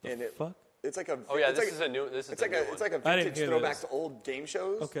 and fuck? it's like a. Oh yeah, it's this like, is a new. This is It's a like new a one. it's like a I didn't vintage hear throwback this. to old game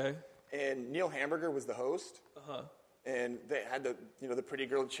shows. Okay. And Neil Hamburger was the host. Uh-huh. And they had the pretty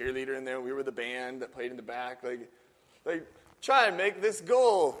girl cheerleader in there. We were the band that played in the back. Like try and make this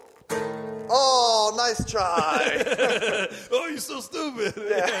goal. Oh, nice try. Oh, you're so stupid.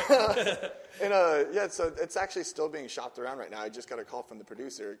 And so it's actually still being shopped around right now. I just got a call from the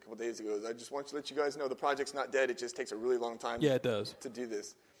producer a couple days ago. I just want to let you guys know the project's not dead. It just takes a really long time. Yeah, it does. To do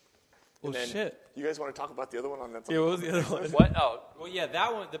this. Well, And then, shit. You guys want to talk about the other one on that? Yeah, what was the other one? What? Oh, Well, yeah,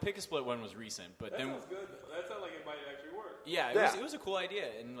 that one, the Pick a Split one was recent, but then good. That sounds like it might actually work. yeah, Yeah. it was a cool idea,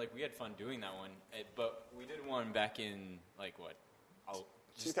 and like we had fun doing that one. But we did one back in like what?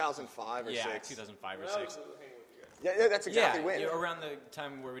 2005 or yeah, 6. 2005 or 6. Yeah, that's exactly yeah, when. yeah, around the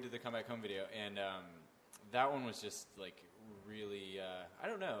time where we did the Come Back Home video, and that one was just like really. I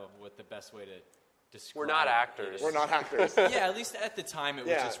don't know what the best way to describe. We're not it actors. is. We're not actors. Yeah, at least at the time it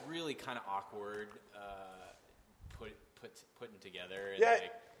was Yeah. just really kind of awkward, putting together, and Yeah.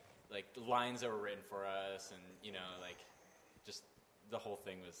 like lines that were written for us, and like just the whole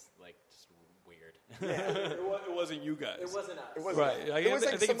thing was like just weird. It wasn't you guys. wasn't us. It wasn't. Right. I It was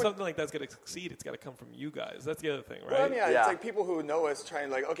think like if someone- something like that's going to succeed, it's got to come from you guys. That's the other thing, right? Well, I mean, Yeah. it's like people who know us trying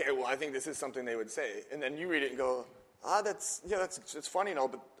like, okay, well, I think this is something they would say, and then you read it and go, that's it's funny and all,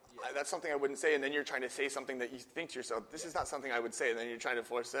 but that's something I wouldn't say, and then you're trying to say something that you think to yourself, this is not something I would say, and then you're trying to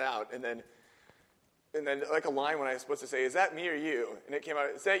force it out, and then like a line when I was supposed to say, is that me or you? And it came out,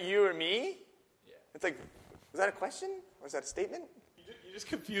 is that you or me? Yeah. It's like, was that a question or is that a statement? You just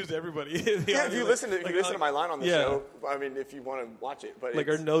confused everybody. Yeah, if you listen to my line on the yeah. show, I mean, if you want to watch it, but Like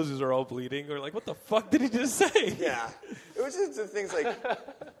our it's- noses are all bleeding. We're like, what the fuck did he just say? yeah, it was just the things like.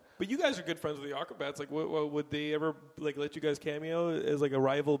 But you guys are good friends with the Acrobats. Like, what would they ever like let you guys cameo as like a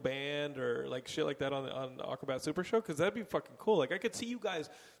rival band or like shit like that on the Acrobat Super Show? Because that'd be fucking cool. Like, I could see you guys.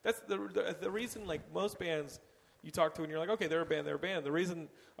 That's the reason. Like most bands, you talk to and you're like, okay, they're a band. The reason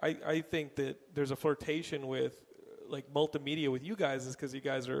I think that there's a flirtation with like multimedia with you guys is because you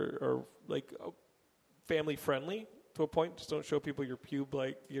guys are like family friendly. To a point, just don't show people your pube,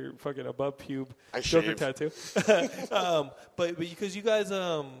 like your fucking above pube Joker tattoo. But because you guys,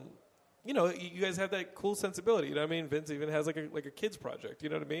 you guys have that cool sensibility. You know what I mean? Vince even has like a kids project. You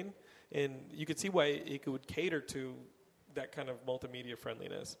know what I mean? And you could see why it would cater to that kind of multimedia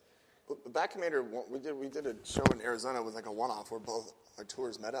friendliness. The Bat Commander, we did a show in Arizona. It was like a one-off where both our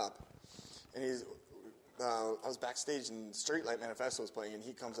tours met up. And I was backstage and Streetlight Manifesto was playing, and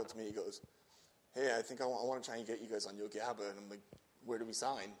he comes up to me. He goes, "Hey, I think I want to try and get you guys on Yo Gabba." And I'm like, "Where do we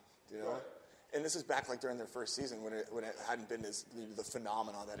sign?" You know. Right. And this was back like during their first season when it hadn't been the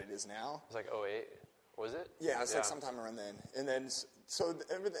phenomenon that it is now. It was like 2008, was it? Yeah, it was like sometime around then. And then so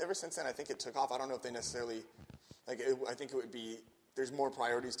ever since then, I think it took off. I don't know if they necessarily I think it would be. There's more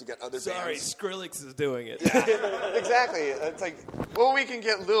priorities to get other bands. Sorry, Skrillex is doing it. Yeah, exactly. It's like, well, we can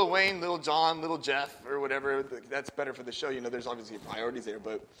get Lil Wayne, Lil Jon, Lil Jeff, or whatever. That's better for the show. There's obviously priorities there.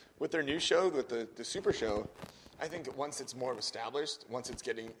 But with their new show, with the Super Show, I think once it's more established, once it's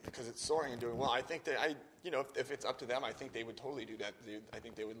because it's soaring and doing well, I think that if it's up to them, I think they would totally do that. I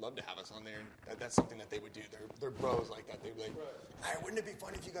think they would love to have us on there. And that's something that they would do. They're bros like that. They'd be like, "Hey, wouldn't it be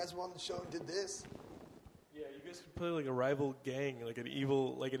fun if you guys were on the show and did this?" Yeah, you guys could play like a rival gang, like an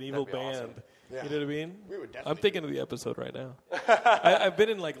evil band. Awesome. Yeah. You know what I mean? We would definitely. I'm thinking of the episode right now. I've been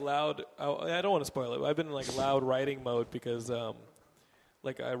in like loud. I don't want to spoil it. I've been in like loud writing mode because, I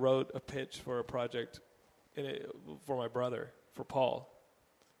wrote a pitch for a project, for my brother, for Paul,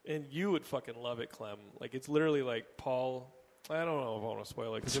 and you would fucking love it, Clem. Like it's literally like Paul. I don't know if I want to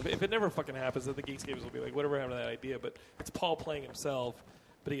spoil it because if it never fucking happens, then the Geekscape will be like whatever happened to that idea. But it's Paul playing himself,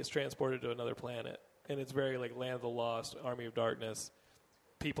 but he gets transported to another planet. And it's very like Land of the Lost, Army of Darkness,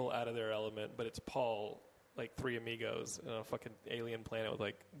 people out of their element. But it's Paul, like three amigos, on a fucking alien planet with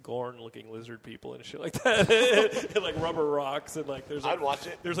like Gorn-looking lizard people and shit like that, and like rubber rocks and like there's. I'd watch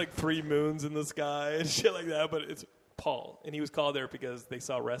it. There's like 3 moons in the sky and shit like that. But it's Paul, and he was called there because they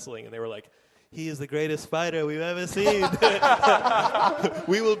saw wrestling and they were like, "He is the greatest fighter we've ever seen.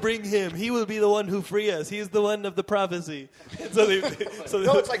 We will bring him. He will be the one who free us. He is the one of the prophecy." And so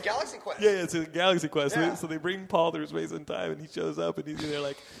no, it's like Galaxy Quest. Yeah, it's a Galaxy Quest. Yeah. So they bring Paul through space and time, and he shows up, and they're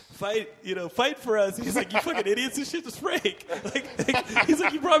like, fight for us. And he's like, "You fucking idiots! This shit is fake." He's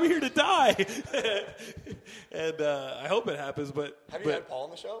like, "You brought me here to die." And I hope it happens. But have you had Paul on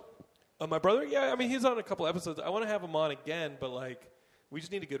the show? My brother? Yeah, I mean, he's on a couple episodes. I want to have him on again, but like. We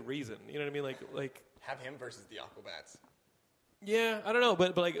just need a good reason. You know what I mean? Like have him versus the Aquabats. Yeah, I don't know,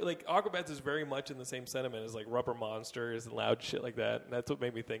 but like Aquabats is very much in the same sentiment as like Rubber Monsters and loud shit like that. And that's what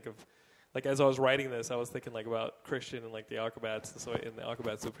made me think of, like as I was writing this, I was thinking like about Christian and like the Aquabats, so in the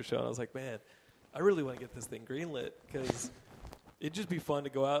Aquabat Super Show, and I was like, man, I really want to get this thing greenlit because it'd just be fun to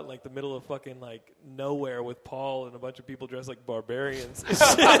go out in like the middle of fucking like nowhere with Paul and a bunch of people dressed like barbarians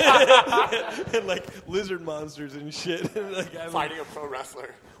and like lizard monsters and shit. And, like, fighting a pro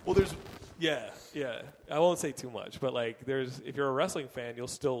wrestler. Well, there's yeah. I won't say too much, but like if you're a wrestling fan, you'll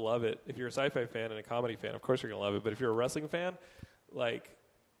still love it. If you're a sci-fi fan and a comedy fan, of course you're gonna love it. But if you're a wrestling fan, like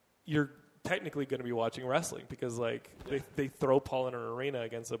you're technically going to be watching wrestling because like they throw Paul in an arena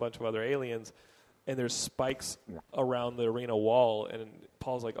against a bunch of other aliens. And there's spikes around the arena wall, and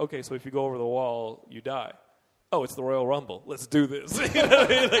Paul's like, "Okay, so if you go over the wall, you die." Oh, it's the Royal Rumble. Let's do this. You know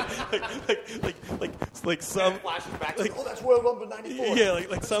what I mean? Like some flashes back. Like, oh, that's Royal Rumble '94. Yeah,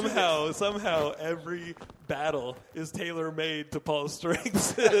 like somehow every battle is tailor made to Paul's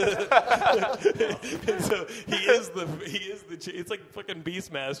strengths. And so he is the. It's like fucking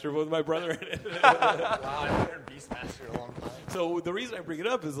Beastmaster with my brother in it. Wow, I haven't heard Beastmaster in a long time. So the reason I bring it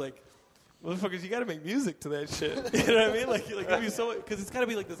up is like. Motherfuckers, you got to make music to that shit. You know what I mean? Like it'd be so because it's got to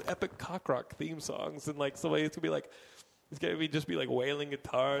be like this epic cock rock theme songs, and like somebody it's gonna be like it's gonna be just be like wailing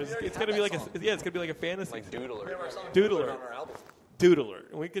guitars. It's gonna be like it's gonna be like a fantasy. Like Doodler. Doodler.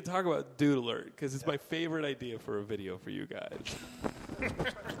 Doodler. And we could talk about Doodler because it's my favorite idea for a video for you guys.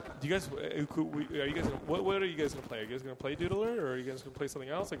 Do you guys? Are you guys? What are you guys gonna play? Are you guys gonna play Doodler, or are you guys gonna play something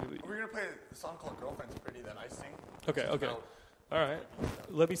else? Like, we're gonna play a song called "Girlfriend's Pretty" that I sing. Okay. All right,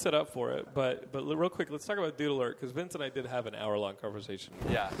 let me set up for it. But real quick, let's talk about Doodle Alert because Vince and I did have an hour-long conversation.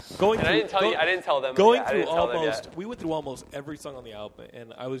 Yeah. I didn't tell them. We went through almost every song on the album,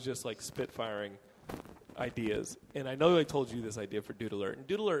 and I was just like spitfiring ideas. And I know I told you this idea for Doodle Alert. And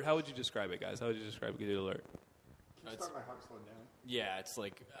Doodle Alert, how would you describe it, guys? How would you describe Doodle Alert? Start my heart slowed down. Yeah, it's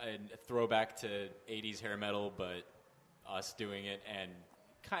like a throwback to 80s hair metal, but us doing it and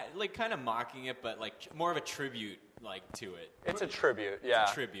kind of mocking it, but like more of a tribute like to it. It's a tribute, yeah.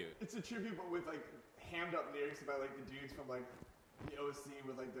 It's a tribute. It's a tribute, but with like hammed up lyrics about like the dudes from like the OC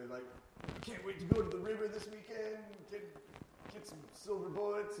with like they're like, "Can't wait to go to the river this weekend, get some silver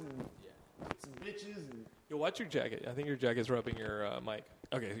bullets and get some bitches." And Yo, watch your jacket. I think your jacket's rubbing your mic.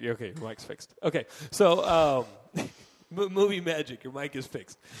 Okay, your mic's fixed. Okay, so movie magic. Your mic is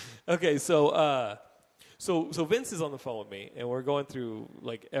fixed. Okay, so Vince is on the phone with me, and we're going through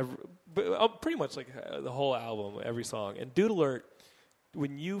like pretty much like the whole album, every song. And Doodle Alert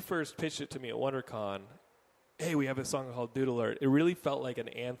when you first pitched it to me at WonderCon, hey, we have a song called Dude Alert. It really felt like an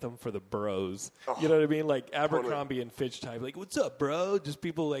anthem for the bros. You know what I mean? Like Abercrombie and Fitch type. Like, what's up, bro? Just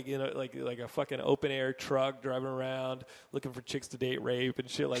people like, you know, like a fucking open air truck driving around looking for chicks to date rape and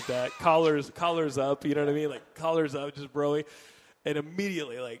shit like that. collars up, you know what I mean? Like collars up, just broy. And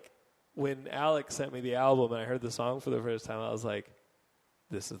immediately, like when Alex sent me the album and I heard the song for the first time, I was like,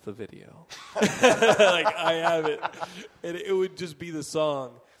 this is the video. Like, I have it. And it would just be the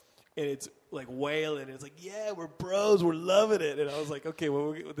song. And it's like wailing. It's like, yeah, we're bros. We're loving it. And I was like, okay,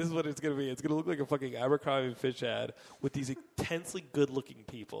 well, this is what it's going to be. It's going to look like a fucking Abercrombie and Fitch ad with these intensely good-looking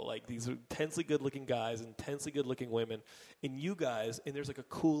people, like these intensely good-looking guys, intensely good-looking women. And you guys, and there's like a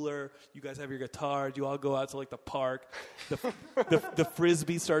cooler. You guys have your guitars. You all go out to like the park. The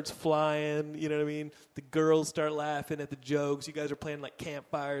Frisbee starts flying. You know what I mean? The girls start laughing at the jokes. You guys are playing like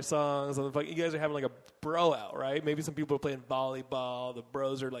campfire songs. You guys are having like a bro out, right? Maybe some people are playing volleyball. The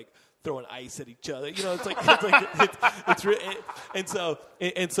bros are like throwing ice at each other. You know,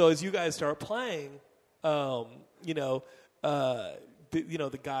 and so as you guys start playing, the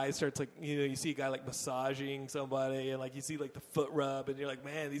guy starts like, you know, you see a guy like massaging somebody and like you see like the foot rub and you're like,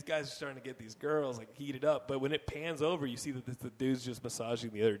 man, these guys are starting to get these girls like heated up. But when it pans over, you see that the dude's just massaging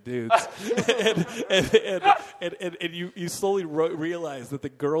the other dudes. and you slowly realize that the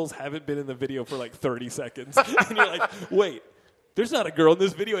girls haven't been in the video for like 30 seconds. And you're like, wait. There's not a girl in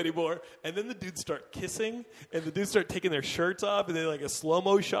this video anymore. And then the dudes start kissing, and the dudes start taking their shirts off, and then like a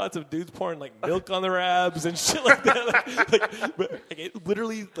slow-mo shots of dudes pouring like milk on their abs and shit like that. But it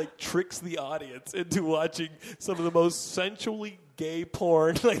literally like tricks the audience into watching some of the most sensually gay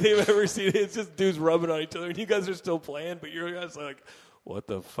porn like they've ever seen. It's just dudes rubbing on each other, and you guys are still playing, but you're guys like, what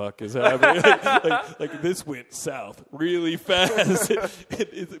the fuck is happening? like this went south really fast. But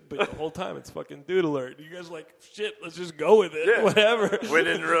the whole time it's fucking Dude Alert. You guys are like, shit, let's just go with it. Yeah. Whatever. Win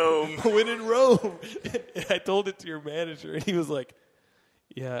in Rome. Win in Rome. And I told it to your manager, and he was like,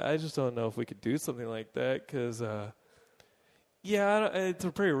 yeah, I just don't know if we could do something like that because, it's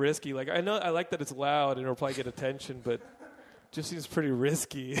pretty risky. Like, I know I like that it's loud and it'll probably get attention, but just seems pretty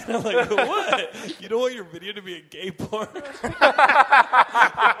risky. And I'm like, what? You don't want your video to be a gay porn?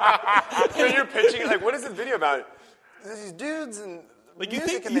 You're pitching like, what is the video about? These dudes and like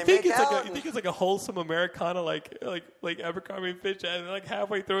music you think it's like a wholesome Americana like Abercrombie and Fitch, and like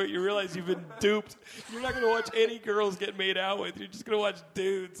halfway through it you realize you've been duped. You're not gonna watch any girls get made out with. You're just gonna watch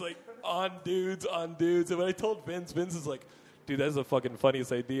dudes like on dudes on dudes. And when I told Vince is like, dude, that's the fucking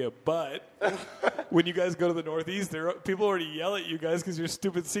funniest idea. But when you guys go to the Northeast, people already yell at you guys because you're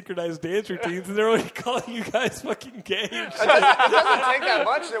stupid synchronized dance routines, and they're already calling you guys fucking gay. It doesn't take that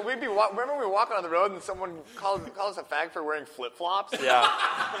much. Remember we were walking on the road and someone called us a fag for wearing flip-flops? Yeah.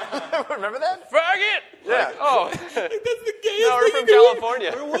 Remember that? Faggot! Yeah. Like, that's the gayest No, we're thing from you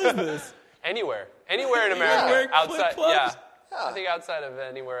California. Where was this? Anywhere in America. Wearing Outside, flip-flops? yeah. I think outside of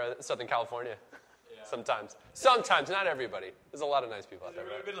anywhere, Southern California. Sometimes, not everybody. There's a lot of nice people out there.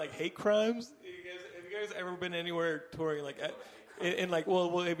 Have there ever been like hate crimes? Have you guys ever been anywhere touring like, have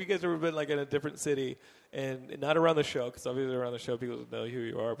you guys ever been like in a different city and not around the show? Because obviously around the show people know who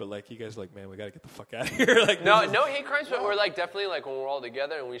you are, but like you guys are like, man, we got to get the fuck out of here. Like no hate crimes, but we're like definitely like when we're all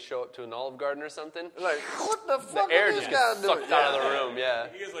together and we show up to an Olive Garden or something. Like, what the fuck the air is just this guy gets doing? sucked out of the room. Yeah.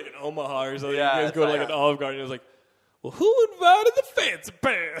 You guys like in Omaha or something. Yeah, you guys go to like like an Olive Garden and it's like, well, who invited the fancy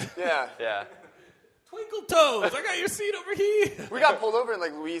pants? Yeah. Yeah. Twinkle toes, I got your seat over here. We got pulled over in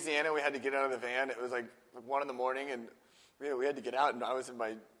like Louisiana. We had to get out of the van. It was like 1 a.m. and we had to get out. And I was in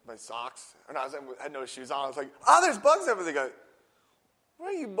my socks, and I had no shoes on. I was like, there's bugs over there. They go,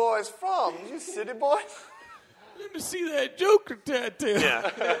 where are you boys from? You city boys? Let me see that Joker tattoo.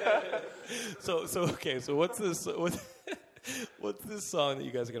 Yeah. So what's this? What's this song that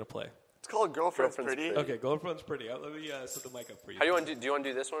you guys are gonna play? It's called Girlfriend's Pretty. Okay, Girlfriend's Pretty. Let me set the mic up for you. How do you want to do you want to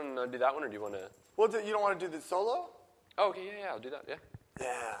do this one and do that one, or do you want to? Well, you don't want to do the solo? Oh, okay, yeah, I'll do that. Yeah.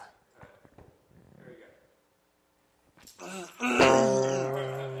 Yeah.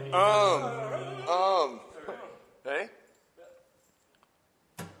 Ready?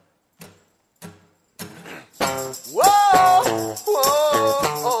 Whoa,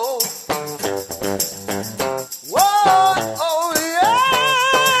 whoa, whoa, yeah.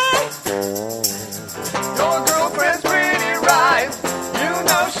 Your girlfriend's pretty, right? You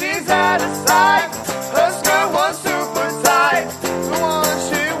know she's out of sight. Her skirt was super tight, the one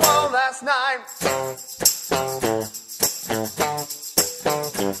she wore last night.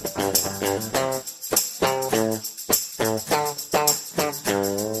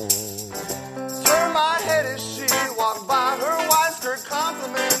 Turn my head as she walked by, her white skirt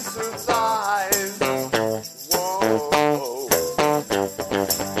compliments her thighs. Whoa.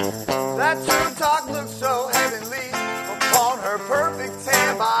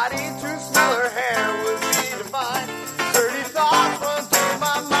 body to smell her hair would be divine. Dirty thoughts run through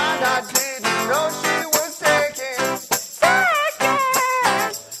my mind. I didn't know she was taken.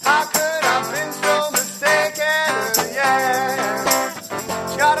 How could I have been so mistaken? Yeah.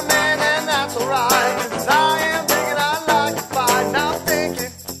 She got a man and that's alright. 'Cause I am thinking I'd like to fight. Now I'm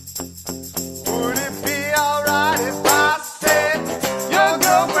thinking, would it be alright if I said your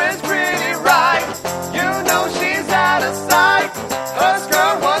girlfriend's pretty right? You know she's out of sight. Her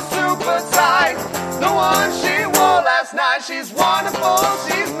skirt was super tight. The one she wore last night. She's wonderful,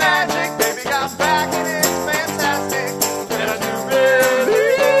 she's magic. Baby got back and it's fantastic. And I do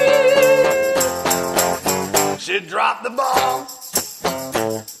believe she dropped the ball.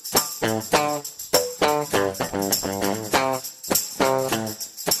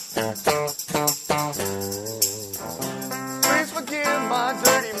 Please forgive my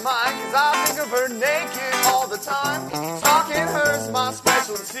dirty mind, 'cause I think of her naked all the time. Stalking her's my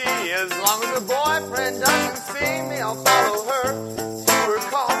specialty. As long as her boyfriend doesn't see me, I'll follow her to her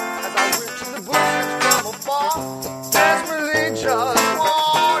car as I whip to the bushes from afar. Desperately just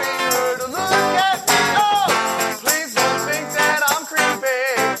wanting her to look at me. Oh, please don't think that I'm creepy.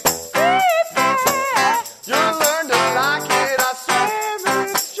 You'll learn to like it, I swear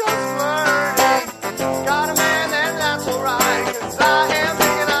it's just flirting. Got a man and that's alright, 'cause I am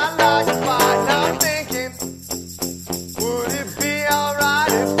thinking I'd like to fight. Now I'm thinking, would it be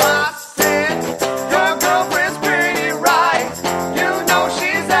alright if I said your girlfriend's pretty right? You know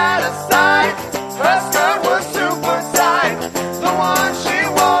she's out of sight. Her skirt was super tight. The one she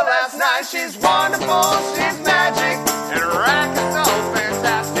wore last night. She's wonderful, she's magic. And her rack is so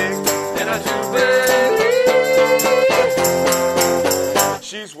fantastic. And I do believe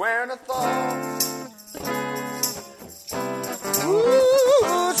she's wearing a thong.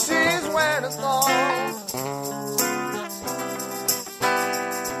 Ooh, she's wearing a thong.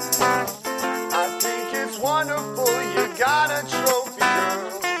 I think it's wonderful you got a trophy,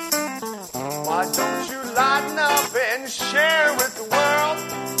 girl. Why don't you lighten up and share with the world?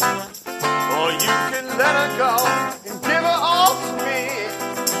 Or you can let her go and give her all to me.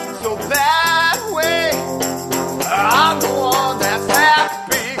 So that way, I'm the one that's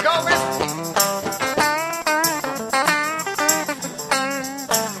happy. Go, Miss.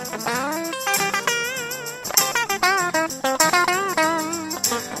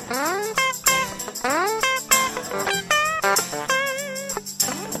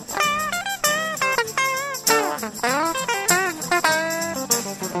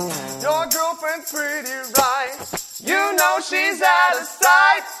 Your girlfriend's pretty right. You know she's out of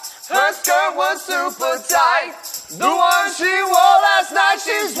sight. Her skirt was super tight. The one she wore last night.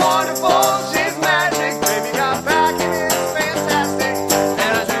 She's wonderful, she's magic. Baby got back and it's fantastic.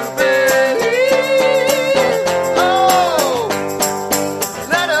 And I do believe, oh,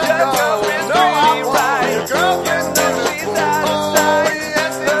 let her go. No, I won't. Your girlfriend knows she's out of sight. Oh,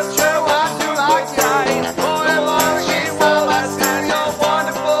 yes, it's true, I do like it. Oh, and while she wore last night. You're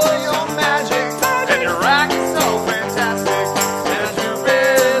wonderful, you're magic. And your rack is so fantastic. And I do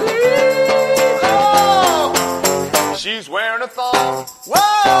believe, oh, she's wearing a thong.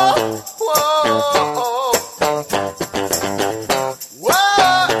 Whoa, whoa,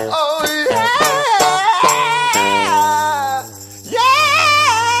 whoa, oh yeah,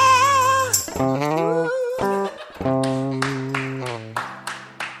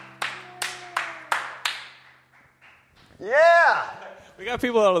 yeah. We got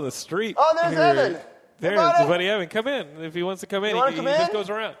people out on the street. Oh, there's here. Evan. There's Hey, buddy. buddy Evan. Come in. If he wants to come in, wanna he come just in? goes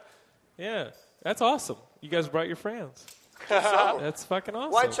around. Yeah, that's awesome. You guys brought your friends. That's fucking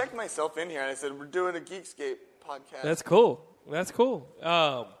awesome. Well, I checked myself in here and I said, we're doing a Geekscape podcast. That's cool. That's cool.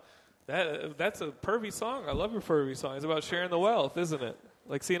 That's a pervy song. I love your pervy song. It's about sharing the wealth, isn't it?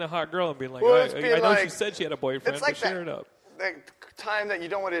 Like seeing a hot girl and being like, Well, I it's being know she like- said she had a boyfriend, it's like but share that- it up. The time that you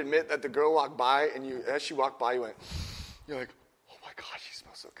don't want to admit that the girl walked by and you, as she walked by, you're like, oh my God, she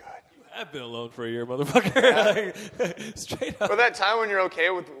smells so good. I've been alone for a year, motherfucker. Like, straight up. But that time when you're okay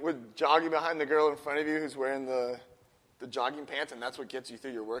with jogging behind the girl in front of you who's wearing the jogging pants and that's what gets you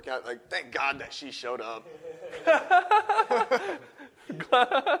through your workout, like, thank God that she showed up.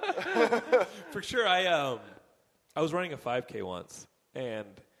 For sure, I was running a 5K once, and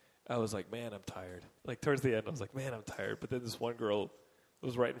I was like, man, I'm tired. Like, towards the end, I was like, man, I'm tired. But then this one girl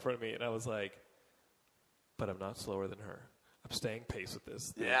was right in front of me, and I was like, but I'm not slower than her. I'm staying pace with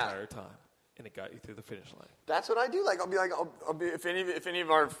this the entire time. And it got you through the finish line. That's what I do. Like, I'll be if any of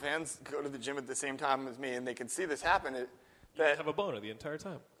our fans go to the gym at the same time as me and they can see this happen, You have a boner the entire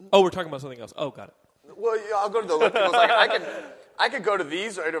time. Oh, we're talking about something else. Oh, got it. well, yeah, I'll go to the ellipticals. Like, I could go to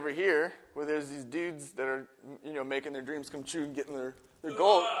these right over here where there's these dudes that are, making their dreams come true and getting their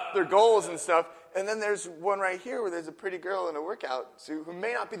their goals and stuff. And then there's one right here where there's a pretty girl in a workout suit who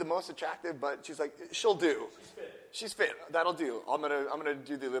may not be the most attractive, but she's like, she'll do. She's fit. That'll do. I'm gonna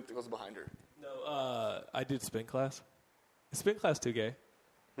do the ellipticals behind her. No, I did spin class. Is spin class too gay?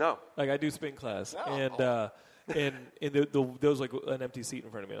 No. Like I do spin class, No. and there was like an empty seat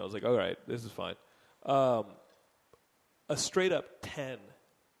in front of me. And I was like, all right, this is fine. A straight up 10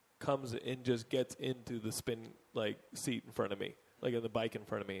 comes and just gets into the spin like seat in front of me, like in the bike in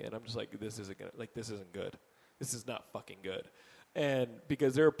front of me, and I'm just like, this isn't good. This is not fucking good. And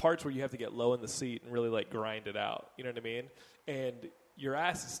because there are parts where you have to get low in the seat and really like grind it out, you know what I mean? And your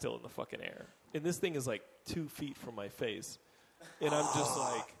ass is still in the fucking air, and this thing is like 2 feet from my face. And I'm just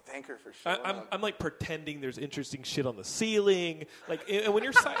like, thank her for showing up. I'm like pretending there's interesting shit on the ceiling. Like, and when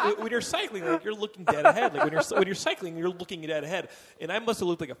you're cycling, like you're looking dead ahead. Like when you're cycling, you're looking dead ahead. And I must have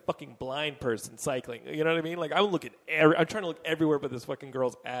looked like a fucking blind person cycling. You know what I mean? Like I'm trying to look everywhere but this fucking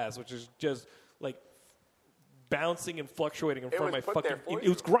girl's ass, which is just like bouncing and fluctuating in front of my fucking. It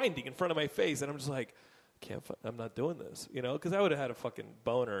was grinding in front of my face, and I'm just like, I'm not doing this, you know, because I would have had a fucking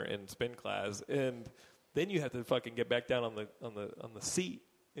boner in spin class, and then you have to fucking get back down on the seat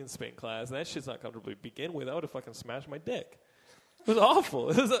in spin class, and that shit's not comfortable to begin with. I would have fucking smashed my dick. It was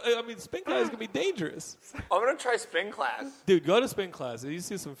awful. Spin class can be dangerous. I'm gonna try spin class. Dude, go to spin class. You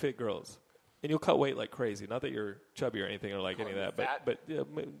see some fit girls, and you'll cut weight like crazy. Not that you're chubby or anything or like any of that, but yeah,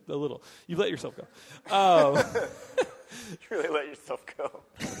 a little. You've let yourself go. You really let yourself go.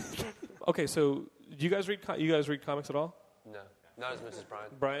 Okay, so do you guys read comics at all? No. Not as much as Brian.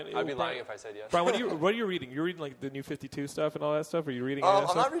 Brian, I'd be lying if I said yes. Brian, what are you reading? You're reading like the new 52 stuff and all that stuff. Are you reading?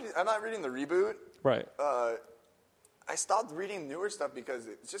 I'm not reading the reboot. Right. I stopped reading newer stuff because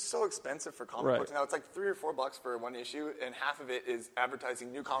it's just so expensive for comic books now. It's like $3 or $4 for one issue, and half of it is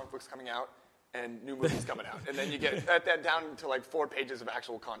advertising new comic books coming out and new movies coming out, and then you get that down to like 4 pages of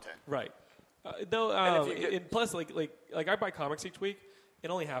actual content. Right. And plus, like I buy comics each week,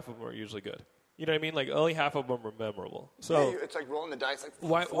 and only half of them are usually good. You know what I mean? Like only half of them are memorable. So it's like rolling the dice.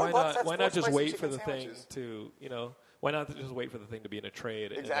 Like why not just wait for the thing to why not just wait for the thing to be in a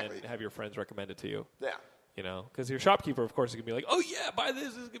trade and then have your friends recommend it to you? Yeah. You know, because your shopkeeper, of course, is gonna be like, "Oh yeah, buy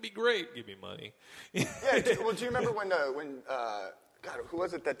this. This is gonna be great. Give me money." Yeah. Well, do you remember when God, who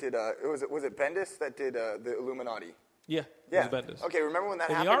was it that did? Was it Bendis that did the Illuminati? Yeah. Yeah. It was Bendis. Okay. Remember when that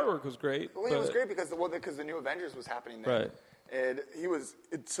and happened? The artwork was great. Well, it was great because the new Avengers was happening then. Right. And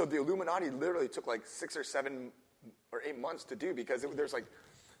so the Illuminati literally took like 6 or 7 or 8 months to do because there's like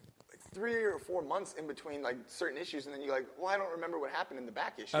 3 or 4 months in between like certain issues, and then you're like, well, I don't remember what happened in the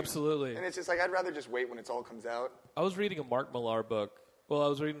back issue. Absolutely. And it's just like I'd rather just wait when it all comes out. I was reading a Mark Millar book. Well, I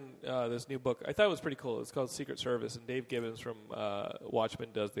was reading this new book. I thought it was pretty cool. It's called Secret Service, and Dave Gibbons from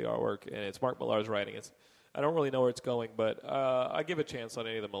Watchmen does the artwork, and it's Mark Millar's writing. I don't really know where it's going, but I give a chance on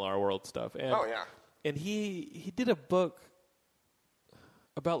any of the Millar World stuff. And, and he did a book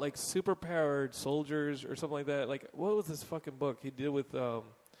about like superpowered soldiers or something like that. Like, what was this fucking book he did with? And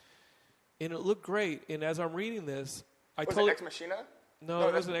it looked great. And as I'm reading this, Was it Ex Machina? No,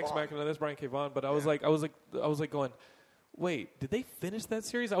 it wasn't Ex Machina. That's Brian K. Vaughan. But I was like going, wait, did they finish that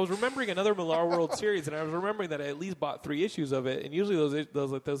series? I was remembering another Millar World series, and I was remembering that I at least bought 3 issues of it. And usually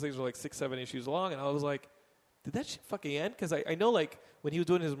those things are like 6, 7 issues long. And I was like, did that shit fucking end? Because I know, like, when he was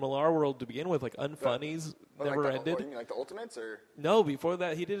doing his Millar World to begin with, like, Unfunnies never ended. You mean like the Ultimates? Or? No, before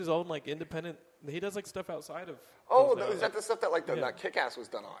that, he did his own, like, independent. He does, like, stuff outside of. Is that the stuff that, like, that Kick-Ass was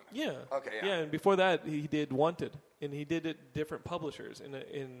done on? Yeah. Okay, yeah. Yeah, and before that, he did Wanted. And he did it different publishers.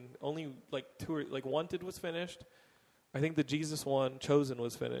 In only, like, 2 like, Wanted was finished. I think the Jesus one, Chosen,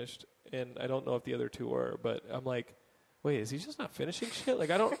 was finished. And I don't know if the other 2 were. But I'm like, wait, is he just not finishing shit?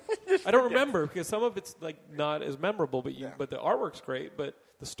 Like I don't remember because some of it's like not as memorable, but the artwork's great. But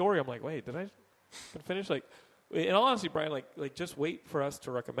the story, I'm like, wait, did I finish? Like, in all honesty, Brian, like just wait for us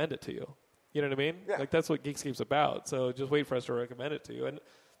to recommend it to you. You know what I mean? Yeah. Like that's what Geekscape's about. So just wait for us to recommend it to you. And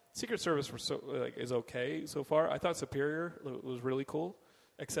Secret Service is okay so far. I thought Superior was really cool,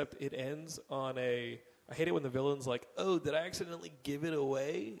 except it ends on a. I hate it when the villain's like, "Oh, did I accidentally give it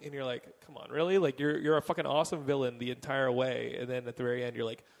away?" And you're like, "Come on, really? Like you're a fucking awesome villain the entire way." And then at the very end, you're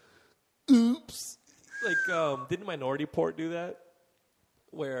like, "Oops!" Like, didn't Minority Report do that?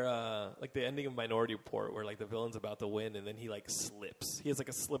 Where like the ending of Minority Report, where like the villain's about to win, and then he like slips. He has like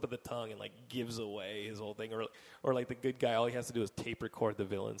a slip of the tongue and like gives away his whole thing. Or like the good guy, all he has to do is tape record the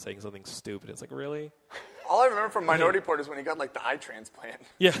villain saying something stupid. It's like, really? All I remember from Minority Report is when he got like the eye transplant.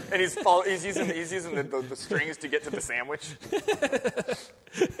 Yeah. And he's using the strings to get to the sandwich.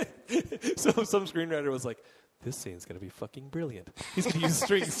 So some screenwriter was like, this scene's going to be fucking brilliant. He's going to use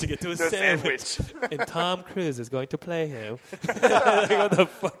strings to get to a The sandwich. And Tom Cruise is going to play him. Like, what the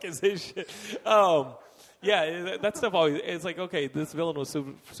fuck is this shit? Yeah, that stuff always, it's like, okay, this villain was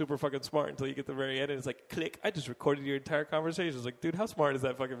super fucking smart until you get to the very end, and it's like, click, I just recorded your entire conversation. It's like, dude, how smart is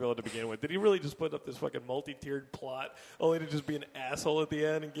that fucking villain to begin with? Did he really just put up this fucking multi-tiered plot only to just be an asshole at the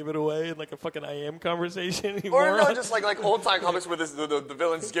end and give it away in like a fucking I am conversation? Or no, just like old-time comics where the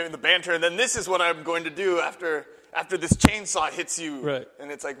villain's giving the banter, and then this is what I'm going to do after this chainsaw hits you. Right.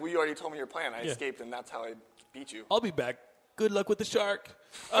 And it's like, well, you already told me your plan. I escaped, and that's how I beat you. I'll be back. Good luck with the shark.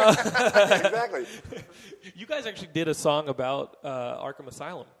 Exactly. You guys actually did a song about Arkham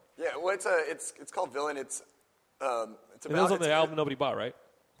Asylum. Yeah, well, it's called Villain. It's And that was on the album nobody bought, right?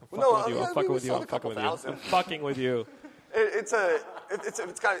 I'm No, fucking with you. yeah, I'm fucking we with you. sold I'm a couple fucking with you. thousand. I'm fucking with you.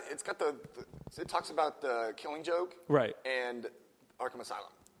 It talks about the Killing Joke, Right. and Arkham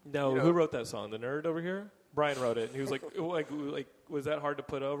Asylum. No, You know- who wrote that song? The nerd over here? Brian wrote it, and he was like, was that hard to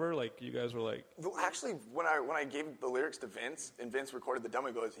put over? Like, you guys were like, Well, actually, when I gave the lyrics to Vince, and Vince recorded the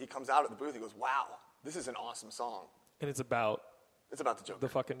demo, he comes out at the booth, he goes, "Wow, this is an awesome song." and it's about It's about the Joker. the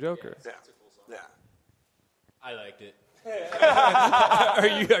fucking Joker. Yeah. I liked it. Are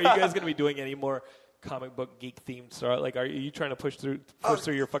you guys gonna be doing any more comic book geek themed Star? Like, are you trying to push through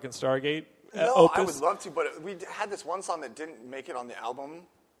your fucking Stargate? No, opus? I would love to, but we had this one song that didn't make it on the album.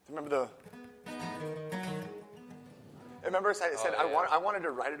 Remember I said I wanted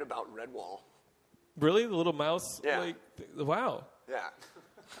to write it about Redwall. Really, the little mouse? Yeah. Like, wow. Yeah.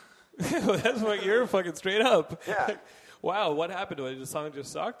 That's what you're fucking straight up. Yeah. Wow, what happened to it? Did the song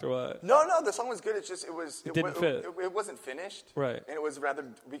just sucked or what? No, the song was good. It didn't fit. It wasn't finished. Right. And it was rather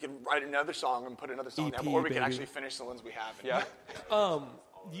we could write another song and put another song EP, down, or we could baby. actually finish the ones we have. Yeah.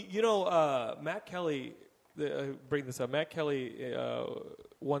 Matt Kelly, bring this up. Matt Kelly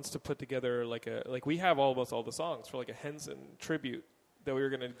wants to put together we have almost all the songs for like a Henson tribute that we were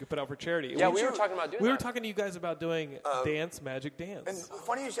going to put out for charity. Yeah, we were talking about doing We that. were talking to you guys about doing Magic And Dance.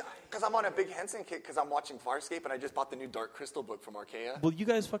 funny, because I'm on a big Henson kick because I'm watching Farscape and I just bought the new Dark Crystal book from Archaea. Well, you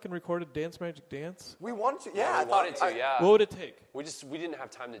guys fucking recorded Dance Magic Dance? We wanted to, yeah. We wanted to, yeah. What would it take? We didn't have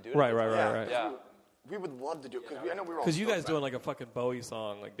time to do it. Right. Yeah. We would love to do it because I know we were all Because you stoked guys about doing like a fucking Bowie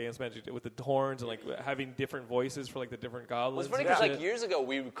song, like Dance Magic with the horns and like having different voices for like the different goblins. It's funny and because shit. like years ago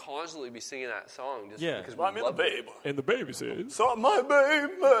we would constantly be singing that song just Yeah. because Well, I'm we in the loved it. babe. And the baby says. Saw my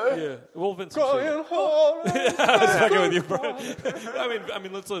baby. Yeah. Well, Vince. Crying hard. I was fucking with you, bro. I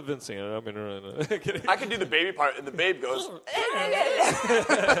mean, let's let Vince sing it. I mean, kidding. I can do the baby part, and the babe goes.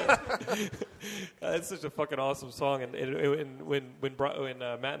 It's such a fucking awesome song, and when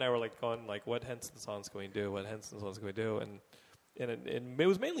Matt and I were like going like, what Henson songs can we do? What Henson songs can we do? And it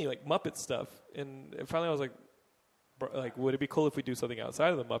was mainly like Muppet stuff. And finally, I was like, would it be cool if we do something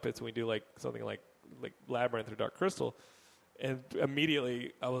outside of the Muppets and we do like something like Labyrinth or Dark Crystal? And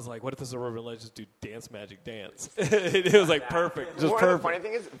immediately I was like, what if the Suburban Legends do Dance Magic Dance? It was like perfect, just The perfect. funny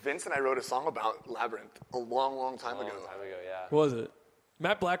thing is, Vince and I wrote a song about Labyrinth a long time ago. Yeah. What was it?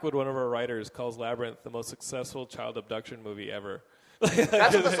 Matt Blackwood, one of our writers, calls Labyrinth the most successful child abduction movie ever.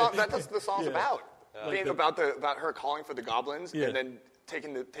 That's what the song's about. Being Like about her calling for the goblins Yeah. and then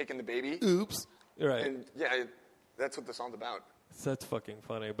taking the baby. Oops. Right. And yeah, that's what the song's about. That's fucking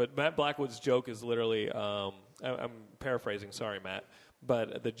funny. But Matt Blackwood's joke is literally, I'm paraphrasing, sorry, Matt,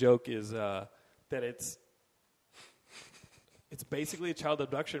 but the joke is that it's basically a child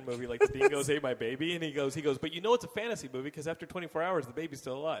abduction movie, like the dingoes ate my baby, and he goes, but you know it's a fantasy movie because after 24 hours the baby's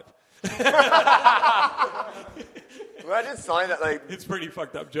still alive. Imagine selling that like It's a pretty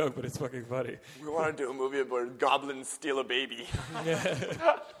fucked up joke, but it's fucking funny. we want to do a movie where goblins steal a baby.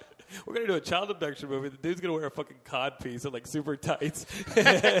 We're going to do a child abduction movie. The dude's going to wear a fucking cod piece and like super tights. He's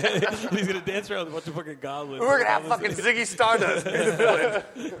going to dance around with a bunch of fucking goblins. We're gonna have fucking Ziggy Stardust be the villain.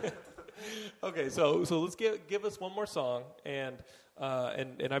 Okay, so let's give us one more song, and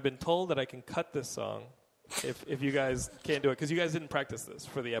I've been told that I can cut this song if you guys can't do it, because you guys didn't practice this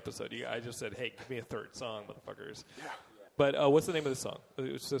for the episode. I just said, hey, give me a third song, motherfuckers. Yeah. But what's the name of the song?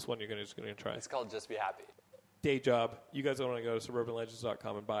 It's this one you're just gonna try. It's called Just Be Happy. Day job. You guys want to go to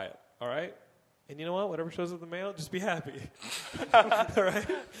suburbanlegends.com and buy it. All right. And you know what? Whatever shows up in the mail, just be happy. All right,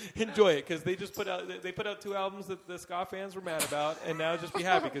 enjoy it, because they just put out 2 albums that the ska fans were mad about, and now just be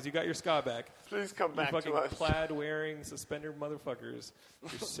happy because you got your ska back. Please come back You fucking to us. plaid-wearing, suspender motherfuckers,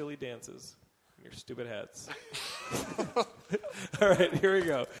 your silly dances, and your stupid hats. All right, here we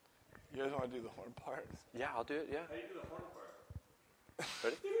go. You guys want to do the horn part? Yeah, I'll do it. Yeah. How do you do the horn part?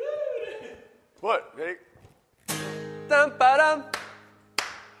 Ready? What? Ready? Dum ba dum.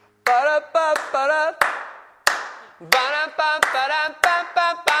 Ba da ba ba da. Ba da ba ba da ba ba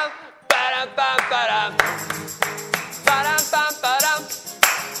ba. Ba Ba-dum, bum, ba-dum. Ba-dum, bum, ba-dum.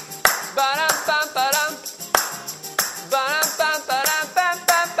 Ba-dum, bum, ba-dum. Ba-dum, bum, ba-dum, bum,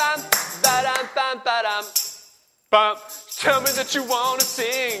 bum, bum. Ba-dum, bum, ba-dum. Bum. Tell me that you wanna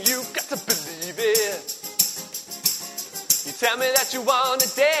sing, you got to believe it. You tell me that you wanna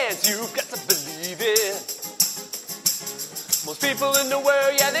dance, you got to believe it. Most people in the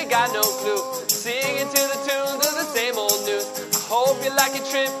world, yeah, they got no clue. Singing to the tunes of the same old news. I hope you like your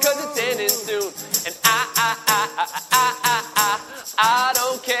trip, cause it's ending soon. And I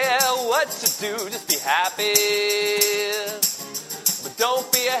don't care what you do, just be happy. But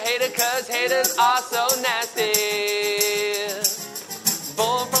don't be a hater, cause haters are so nasty.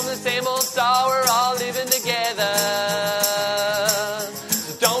 Born from the same old star, we're all living together.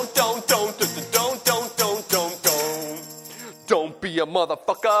 So don't be a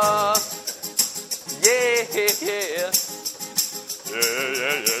motherfucker. Yeah.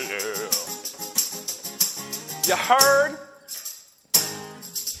 You heard?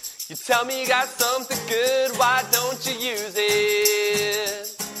 You tell me you got something good, why don't you use it?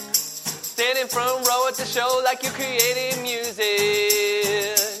 Standing front row at the show like you're creating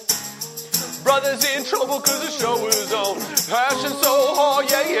music. Brothers in trouble cause the show is on. Passion so hard,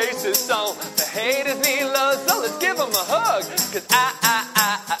 yeah, he hates his song. The haters need love, so let's give them a hug. Cause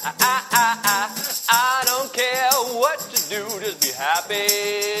I don't care what you do, just be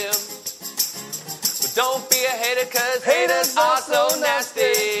happy. But don't be a hater cause haters are so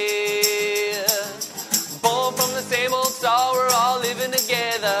nasty. Born from the same old star, we're all living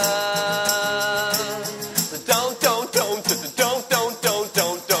together. So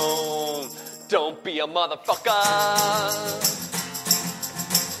don't be a motherfucker.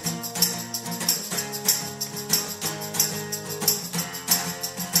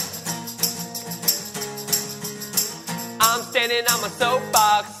 I'm standing on my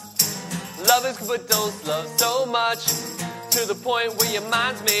soapbox. Lovers but don't love so much to the point where your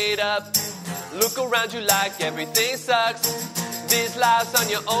mind's made up. Look around you like everything sucks. This life's on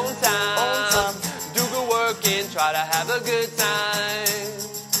your own time. Do good work and try to have a good time.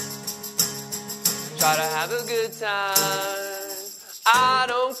 Try to have a good time. I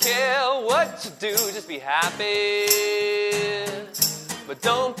don't care what you do, just be happy. But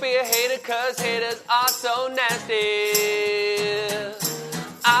don't be a hater cause haters are so nasty.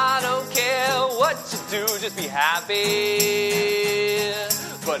 I don't care what you do, just be happy.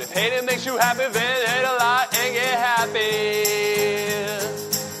 But if hating makes you happy, then hate a lot and get happy.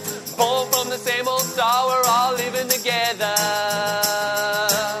 Born from the same old star, we're all living together.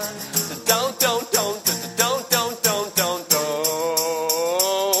 So don't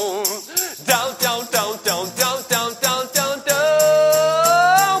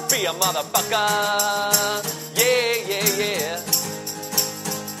be a motherfucker. Yeah.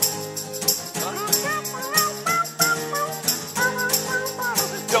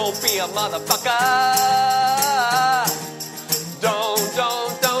 Don't be a motherfucker. Don't.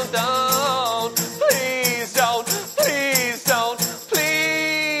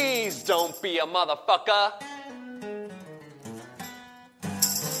 Please don't be a motherfucker.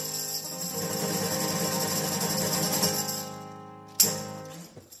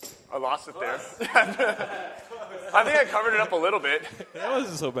 I lost it there. I think I covered it up a little bit. That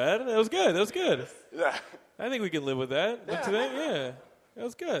wasn't so bad. That was good. Yeah. I think we can live with that. Yeah. Today, yeah. That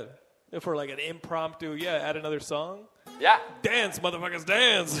was good. If we're like an impromptu, add another song. Yeah. Dance, motherfuckers,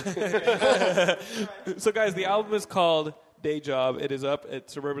 dance. So, guys, the album is called Day Job. It is up at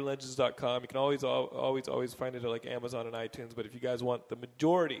suburbanlegends.com. You can always find it at like Amazon and iTunes. But if you guys want the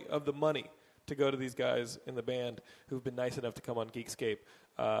majority of the money to go to these guys in the band who've been nice enough to come on Geekscape,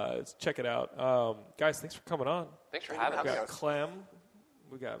 check it out. Guys, thanks for coming on. Thanks for having us. We got Clem,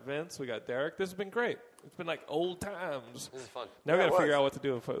 we got Vince, we got Derek. This has been great. It's been like old times. This is fun. Now we got to figure out what to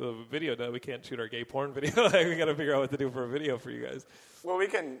do for the video. Now we can't shoot our gay porn video. We got to figure out what to do for a video for you guys. Well, we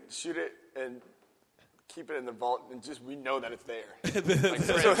can shoot it and keep it in the vault, and just we know that it's there.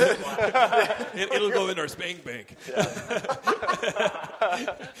 It'll go in our spank bank. Yeah.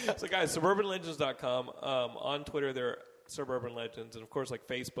 So, guys, suburbanlegends.com. On Twitter, they're Suburban Legends, and of course, like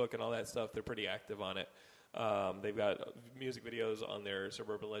Facebook and all that stuff. They're pretty active on it. They've got music videos on their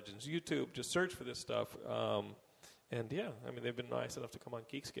Suburban Legends YouTube. Just search for this stuff. They've been nice enough to come on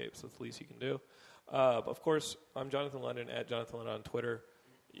Geekscape, so it's the least you can do. Of course, I'm Jonathan London, at Jonathan London on Twitter.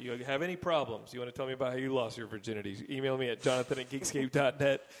 You have any problems, you want to tell me about how you lost your virginity, email me at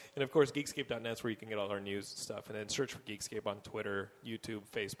jonathan@geekscape.net. And, of course, geekscape.net is where you can get all our news and stuff. And then search for Geekscape on Twitter, YouTube,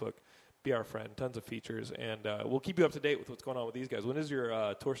 Facebook. Be our friend. Tons of features. And we'll keep you up to date with what's going on with these guys. When does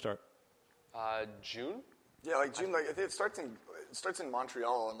your tour start? June. Yeah, like June. Like I think it starts in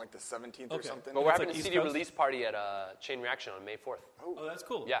Montreal on like the 17th or Okay. something. But we're It's having like a East CD Coast? release party at Chain Reaction on May 4th. Oh, that's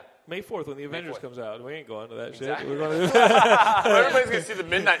cool. Yeah. May 4th when the Avengers 4th. comes out. We ain't going to that Exactly. shit. We're going to Well, everybody's gonna see the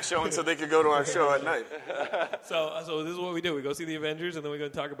midnight showing, so they could go to our show at night. So this is what we do. We go see the Avengers, and then we go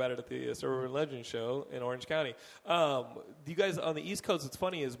talk about it at the Suburban Legends show in Orange County. You guys on the East Coast, it's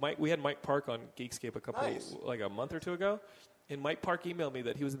funny, is we had Mike Park on Geekscape like a month or two ago, and Mike Park emailed me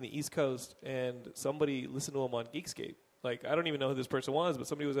that he was in the East Coast, and somebody listened to him on Geekscape. Like, I don't even know who this person was, but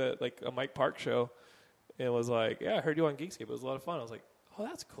somebody was at like a Mike Park show, and was like, "Yeah, I heard you on Geekscape. It was a lot of fun." I was like, "Oh,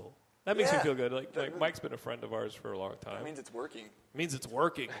 that's cool." That makes me Yeah. feel good. Like Mike's been a friend of ours for a long time. That means it's working. It means it's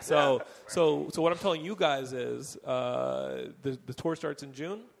working. So what I'm telling you guys is the tour starts in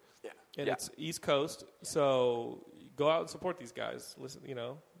June, Yeah. and Yeah. it's East Coast. So go out and support these guys. Listen,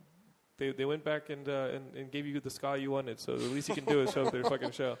 they went back and gave you the ska you wanted. So the least you can do is show up their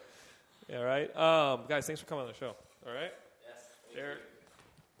fucking show. Yeah, all right. Guys, thanks for coming on the show. All right. Yes. Eric,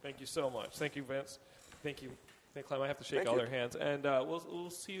 thank you so much. Thank you, Vince. Thank you. Thank Clem. I have to shake Thank all you. their hands, and we'll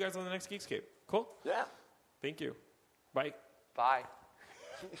see you guys on the next Geekscape. Cool. Yeah. Thank you. Bye. Bye.